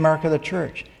trademark of the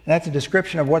church. And that's a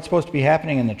description of what's supposed to be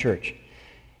happening in the church.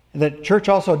 The church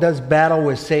also does battle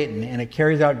with Satan, and it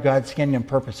carries out God's kingdom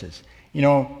purposes. You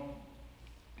know,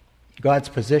 God's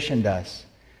positioned us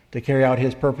to carry out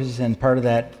his purposes, and part of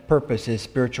that purpose is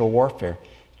spiritual warfare.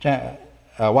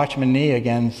 Watchman Nee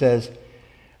again says,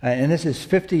 and this is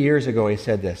 50 years ago he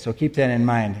said this, so keep that in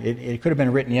mind. It could have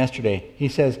been written yesterday. He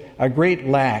says, "A great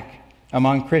lack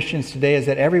among Christians today is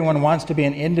that everyone wants to be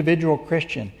an individual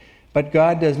Christian, but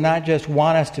God does not just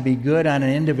want us to be good on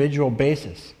an individual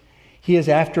basis. He is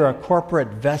after a corporate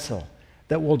vessel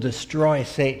that will destroy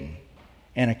Satan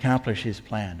and accomplish his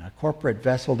plan. A corporate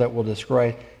vessel that will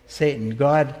destroy Satan.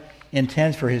 God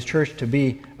intends for his church to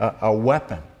be a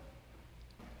weapon.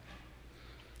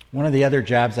 One of the other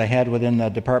jobs I had within the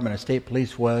Department of State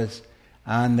Police was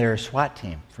on their SWAT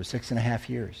team for 6.5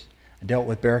 years. I dealt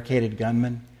with barricaded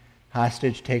gunmen,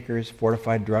 hostage takers,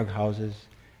 fortified drug houses,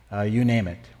 you name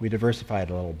it. We diversified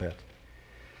a little bit.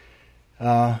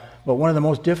 But one of the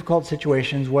most difficult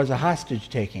situations was a hostage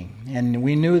taking. And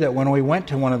we knew that when we went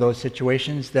to one of those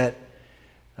situations that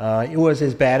it was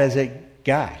as bad as it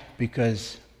got,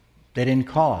 because they didn't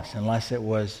call us unless it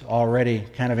was already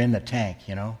kind of in the tank,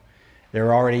 you know. There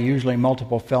were already usually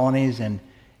multiple felonies, and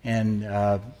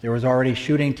there was already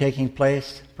shooting taking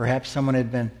place. Perhaps someone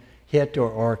had been hit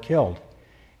or killed.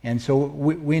 And so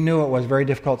we knew it was a very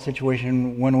difficult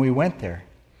situation when we went there.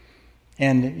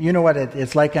 And you know what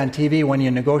it's like on TV when you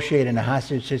negotiate in a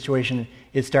hostage situation.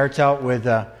 It starts out with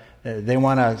they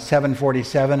want a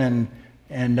 747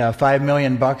 and $5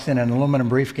 million in an aluminum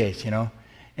briefcase, you know.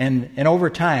 And over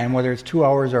time, whether it's 2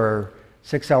 hours or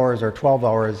 6 hours or 12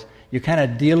 hours, you kind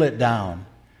of deal it down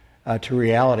to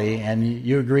reality, and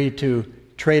you agree to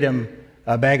trade them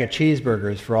a bag of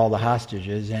cheeseburgers for all the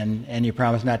hostages, and you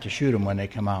promise not to shoot them when they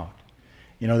come out.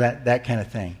 You know, that kind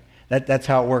of thing. That's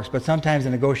how it works. But sometimes the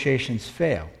negotiations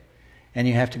fail, and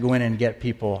you have to go in and get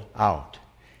people out.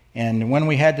 And when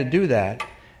we had to do that,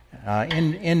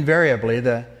 invariably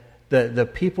the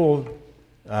people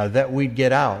that we'd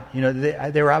get out, you know,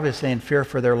 they were obviously in fear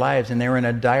for their lives, and they were in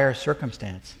a dire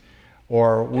circumstance,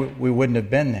 or we wouldn't have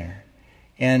been there.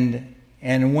 And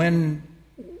when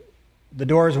the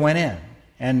doors went in,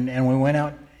 and we went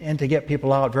out in to get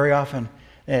people out, very often,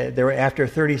 there were, after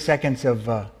 30 seconds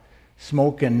of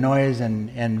smoke and noise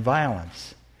and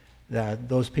violence,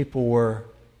 those people were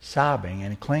sobbing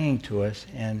and clinging to us,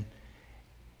 and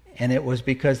it was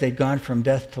because they'd gone from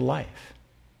death to life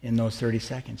in those 30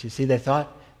 seconds. You see, they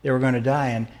thought they were going to die,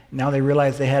 and now they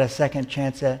realized they had a second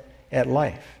chance at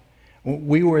life.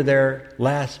 We were their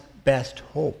last best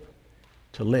hope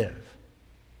to live.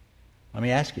 Let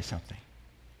me ask you something.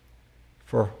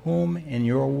 For whom in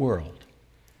your world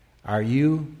are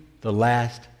you the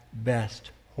last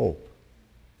best hope?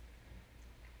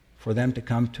 For them to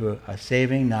come to a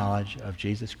saving knowledge of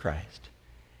Jesus Christ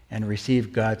and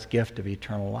receive God's gift of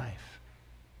eternal life.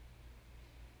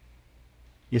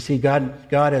 You see, God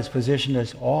has positioned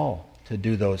us all to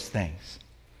do those things,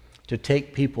 to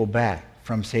take people back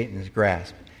from Satan's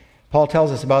grasp. Paul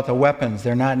tells us about the weapons.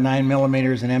 They're not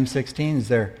 9mm and M16s.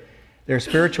 They're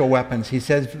spiritual weapons. He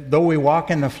says, though we walk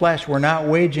in the flesh, we're not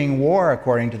waging war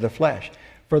according to the flesh.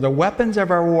 For the weapons of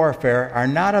our warfare are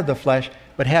not of the flesh,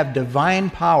 but have divine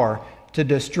power to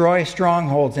destroy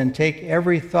strongholds and take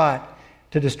every thought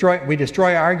we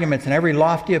destroy arguments and every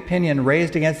lofty opinion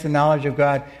raised against the knowledge of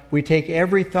God. We take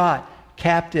every thought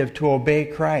captive to obey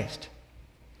Christ.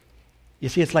 You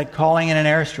see, it's like calling in an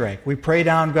airstrike. We pray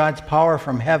down God's power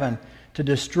from heaven to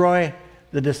destroy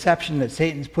the deception that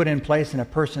Satan's put in place in a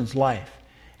person's life,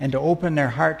 and to open their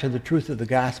heart to the truth of the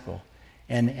gospel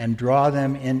and draw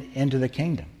them into the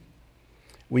kingdom.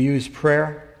 We use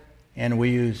prayer, and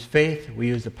we use faith, we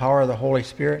use the power of the Holy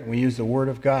Spirit, and we use the Word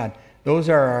of God. Those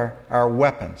are our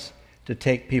weapons to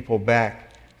take people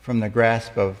back from the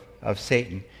grasp of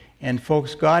Satan. And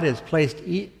folks, God has placed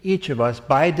each of us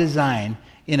by design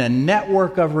in a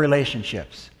network of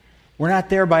relationships. We're not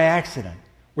there by accident.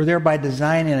 We're there by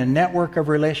design in a network of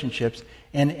relationships.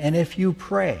 And if you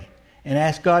pray and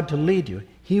ask God to lead you,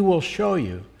 He will show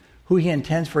you who He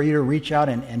intends for you to reach out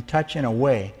and touch in a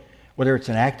way, whether it's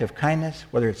an act of kindness,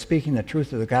 whether it's speaking the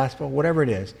truth of the gospel, whatever it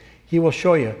is. He will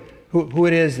show you who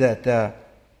it is that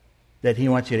He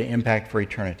wants you to impact for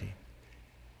eternity.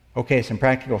 Okay, some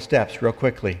practical steps real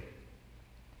quickly.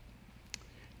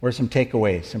 What are some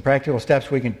takeaways? Some practical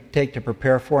steps we can take to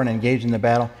prepare for and engage in the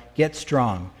battle. Get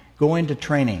strong. Go into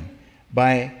training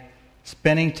by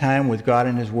spending time with God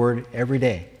and His Word every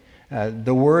day.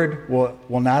 The Word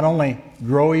will not only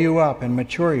grow you up and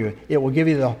mature you, it will give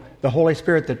you the Holy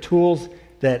Spirit the tools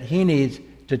that He needs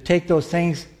to take those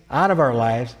things out of our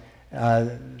lives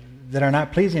that are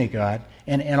not pleasing to God,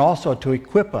 and also to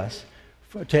equip us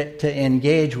to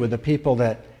engage with the people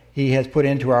that He has put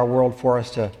into our world for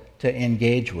us to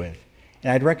engage with.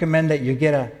 And I'd recommend that you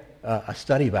get a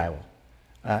study Bible.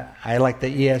 I like the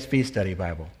ESV study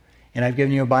Bible. And I've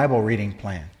given you a Bible reading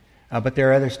plan. But there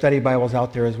are other study Bibles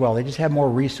out there as well. They just have more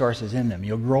resources in them.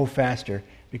 You'll grow faster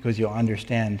because you'll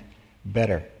understand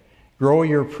better. Grow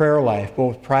your prayer life,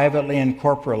 both privately and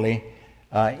corporately,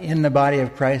 in the body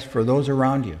of Christ for those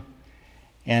around you.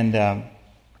 And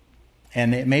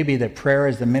it may be that prayer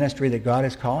is the ministry that God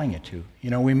is calling you to. You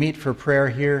know, we meet for prayer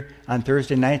here on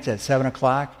Thursday nights at 7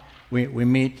 o'clock. We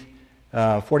meet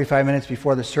 45 minutes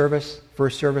before the service,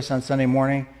 first service on Sunday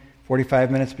morning, 45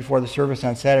 minutes before the service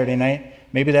on Saturday night.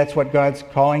 Maybe that's what God's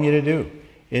calling you to do,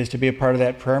 is to be a part of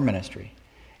that prayer ministry.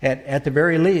 At the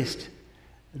very least,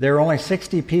 there are only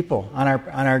 60 people on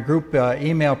our group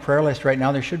email prayer list right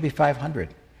now. There should be 500.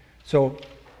 So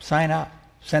sign up.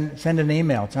 Send an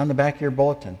email. It's on the back of your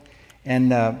bulletin. and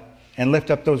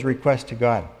lift up those requests to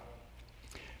God.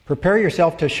 Prepare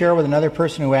yourself to share with another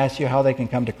person who asks you how they can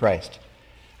come to Christ.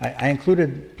 I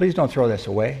included, please don't throw this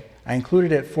away, I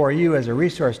included it for you as a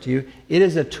resource to you. It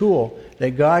is a tool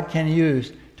that God can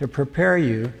use to prepare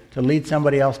you to lead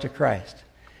somebody else to Christ.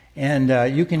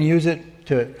 And you can use it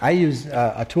to, I use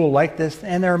a tool like this,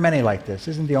 and there are many like this,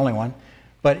 isn't the only one,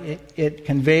 but it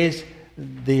conveys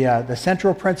the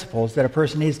central principles that a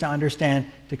person needs to understand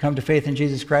to come to faith in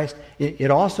Jesus Christ.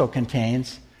 It also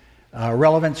contains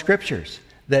relevant scriptures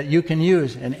that you can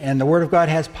use, and the Word of God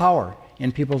has power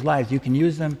in people's lives. You can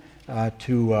use them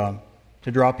to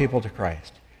draw people to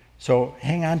Christ. So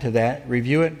hang on to that,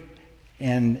 review it,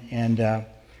 and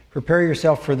prepare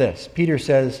yourself for this. Peter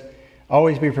says,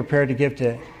 always be prepared to give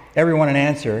to everyone an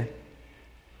answer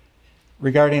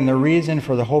regarding the reason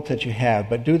for the hope that you have,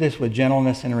 but do this with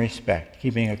gentleness and respect,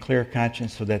 keeping a clear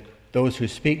conscience so that those who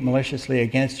speak maliciously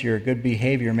against your good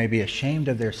behavior may be ashamed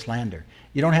of their slander.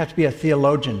 You don't have to be a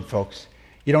theologian, folks.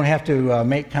 You don't have to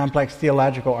make complex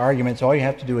theological arguments. All you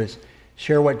have to do is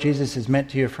share what Jesus has meant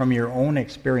to you from your own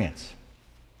experience.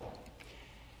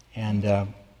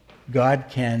 And God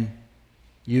can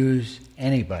use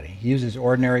anybody. He uses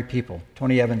ordinary people.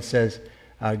 Tony Evans says,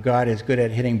 God is good at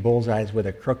hitting bullseyes with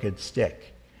a crooked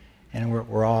stick. And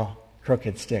we're all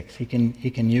crooked sticks. He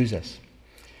can use us.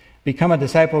 Become a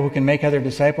disciple who can make other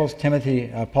disciples.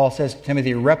 Paul says to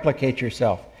Timothy, replicate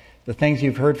yourself. The things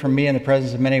you've heard from me in the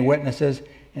presence of many witnesses,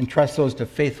 entrust those to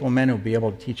faithful men who will be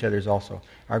able to teach others also.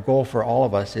 Our goal for all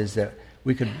of us is that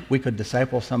we could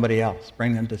disciple somebody else,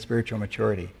 bring them to spiritual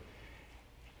maturity.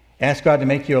 Ask God to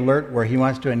make you alert where He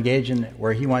wants you to engage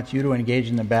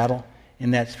in the battle in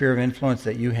that sphere of influence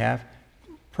that you have.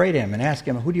 Pray to Him and ask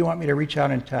Him, who do you want me to reach out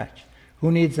and touch?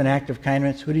 Who needs an act of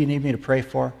kindness? Who do you need me to pray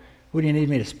for? Who do you need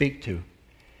me to speak to?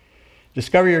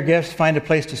 Discover your gifts. Find a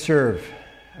place to serve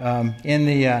in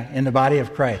the body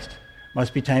of Christ.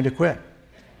 Must be time to quit.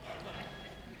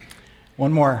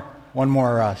 One more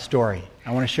story.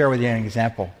 I want to share with you an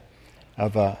example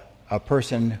of a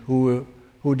person who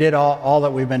did all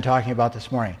that we've been talking about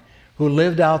this morning, who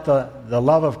lived out the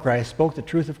love of Christ, spoke the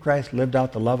truth of Christ, lived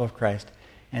out the love of Christ,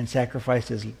 and sacrificed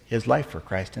his life for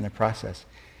Christ in the process.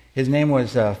 His name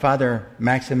was Father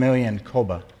Maximilian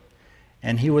Kolbe,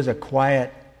 and he was a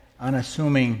quiet,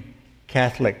 unassuming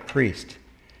Catholic priest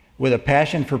with a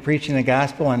passion for preaching the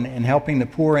gospel and helping the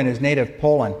poor in his native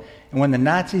Poland. And when the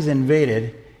Nazis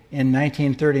invaded in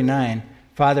 1939,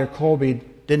 Father Kolbe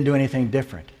didn't do anything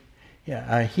different.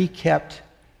 He kept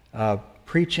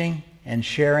preaching and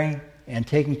sharing and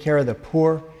taking care of the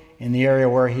poor in the area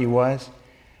where he was.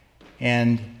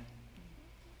 And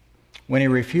when he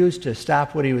refused to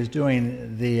stop what he was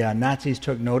doing, the Nazis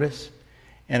took notice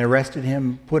and arrested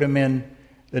him, put him in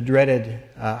the dreaded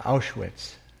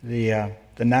Auschwitz, the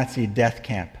Nazi death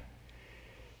camp.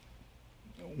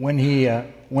 When he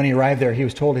arrived there, he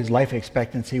was told his life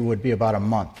expectancy would be about a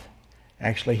month.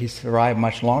 Actually, he survived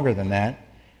much longer than that.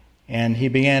 And he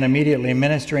began immediately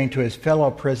ministering to his fellow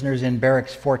prisoners in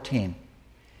Barracks 14.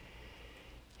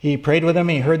 He prayed with them,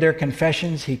 he heard their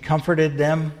confessions, he comforted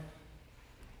them,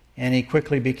 and he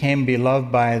quickly became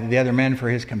beloved by the other men for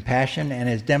his compassion and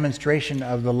his demonstration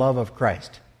of the love of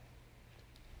Christ.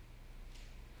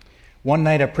 One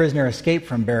night a prisoner escaped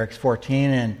from Barracks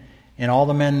 14, and all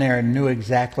the men there knew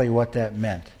exactly what that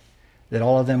meant, that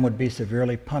all of them would be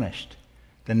severely punished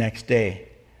the next day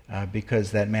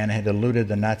because that man had eluded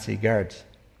the Nazi guards.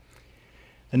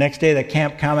 The next day the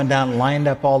camp commandant lined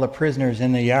up all the prisoners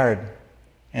in the yard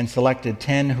and selected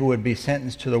 10 who would be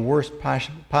sentenced to the worst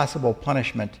possible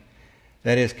punishment,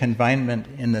 that is, confinement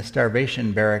in the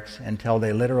starvation barracks until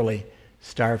they literally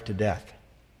starved to death.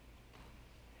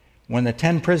 When the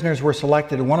 10 prisoners were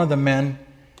selected, one of the men,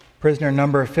 prisoner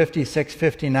number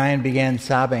 5659, began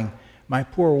sobbing, "My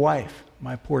poor wife,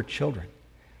 my poor children,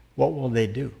 what will they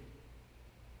do?"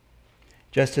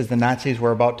 Just as the Nazis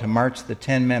were about to march the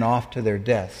 10 men off to their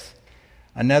deaths,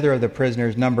 another of the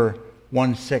prisoners, number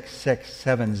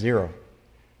 16670,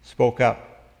 spoke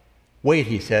up. "Wait,"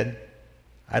 he said,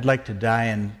 "I'd like to die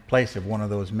in place of one of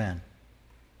those men."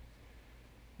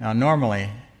 Now, normally,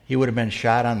 he would have been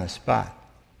shot on the spot,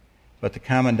 but the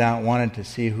commandant wanted to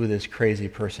see who this crazy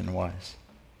person was.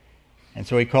 And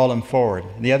so he called him forward.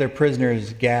 The other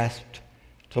prisoners gasped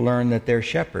to learn that their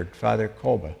shepherd, Father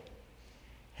Kolbe,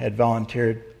 had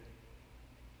volunteered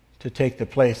to take the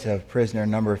place of prisoner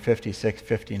number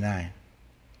 5659.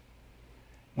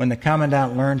 When the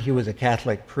commandant learned he was a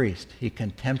Catholic priest, he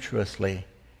contemptuously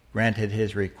granted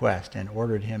his request and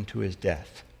ordered him to his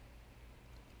death.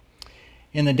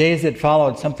 In the days that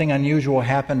followed, something unusual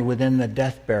happened within the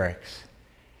death barracks.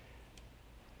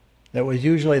 that was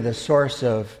usually the source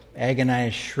of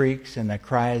agonized shrieks and the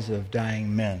cries of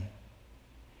dying men.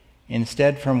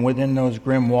 Instead, from within those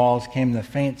grim walls came the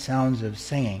faint sounds of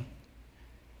singing,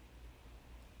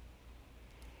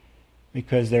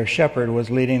 because their shepherd was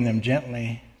leading them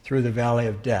gently through the valley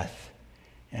of death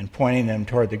and pointing them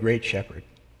toward the great shepherd.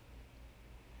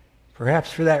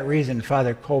 Perhaps for that reason,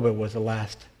 Father Kolbe was the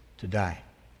last to die.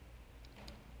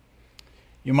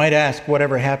 You might ask,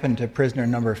 whatever happened to prisoner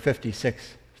number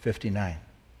 5659?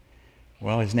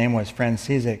 Well, his name was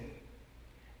Franciszek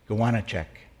Gowaneczek,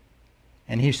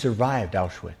 and he survived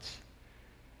Auschwitz.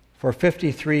 For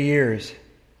 53 years,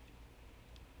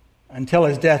 until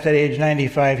his death at age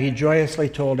 95, he joyously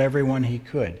told everyone he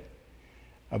could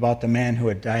about the man who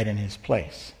had died in his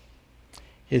place.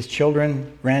 His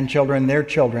children, grandchildren, their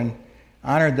children,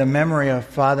 honored the memory of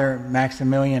Father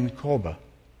Maximilian Kolbe,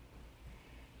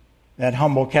 that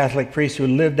humble Catholic priest who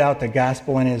lived out the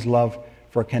gospel in his love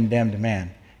for condemned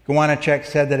man. Gowaneczek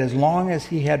said that as long as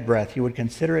he had breath, he would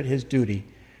consider it his duty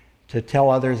to tell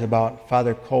others about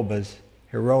Father Kolbe's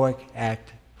heroic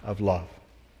act of love.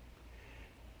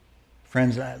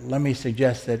 Friends, let me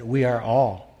suggest that we are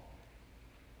all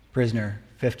prisoner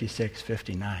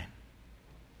 5659,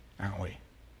 aren't we?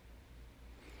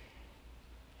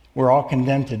 We're all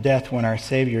condemned to death when our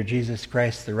Savior, Jesus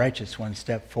Christ, the righteous one,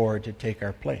 stepped forward to take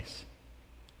our place.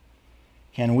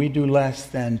 Can we do less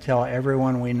than tell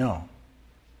everyone we know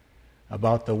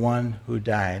about the one who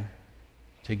died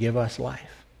to give us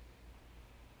life?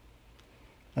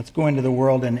 Let's go into the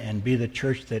world and be the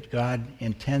church that God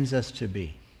intends us to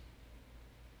be.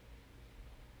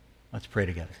 Let's pray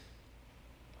together.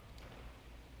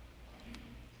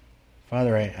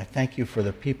 Father, I thank you for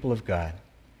the people of God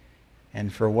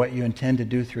and for what you intend to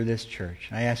do through this church.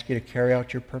 I ask you to carry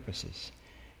out your purposes.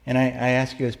 And I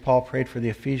ask you, as Paul prayed for the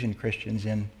Ephesian Christians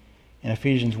in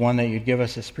Ephesians 1, that you'd give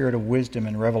us a spirit of wisdom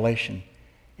and revelation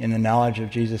in the knowledge of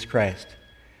Jesus Christ.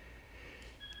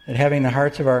 That having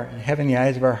the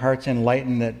eyes of our hearts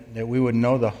enlightened, that we would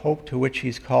know the hope to which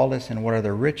he's called us and what are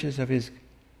the riches of his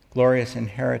glorious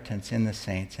inheritance in the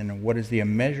saints, and what is the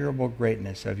immeasurable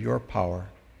greatness of your power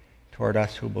toward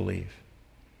us who believe.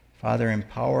 Father,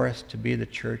 empower us to be the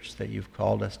church that you've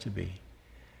called us to be.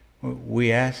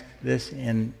 We ask this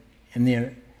in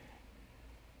the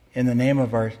name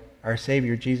of our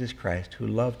Savior Jesus Christ, who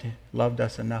loved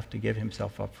us enough to give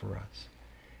himself up for us.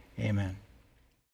 Amen.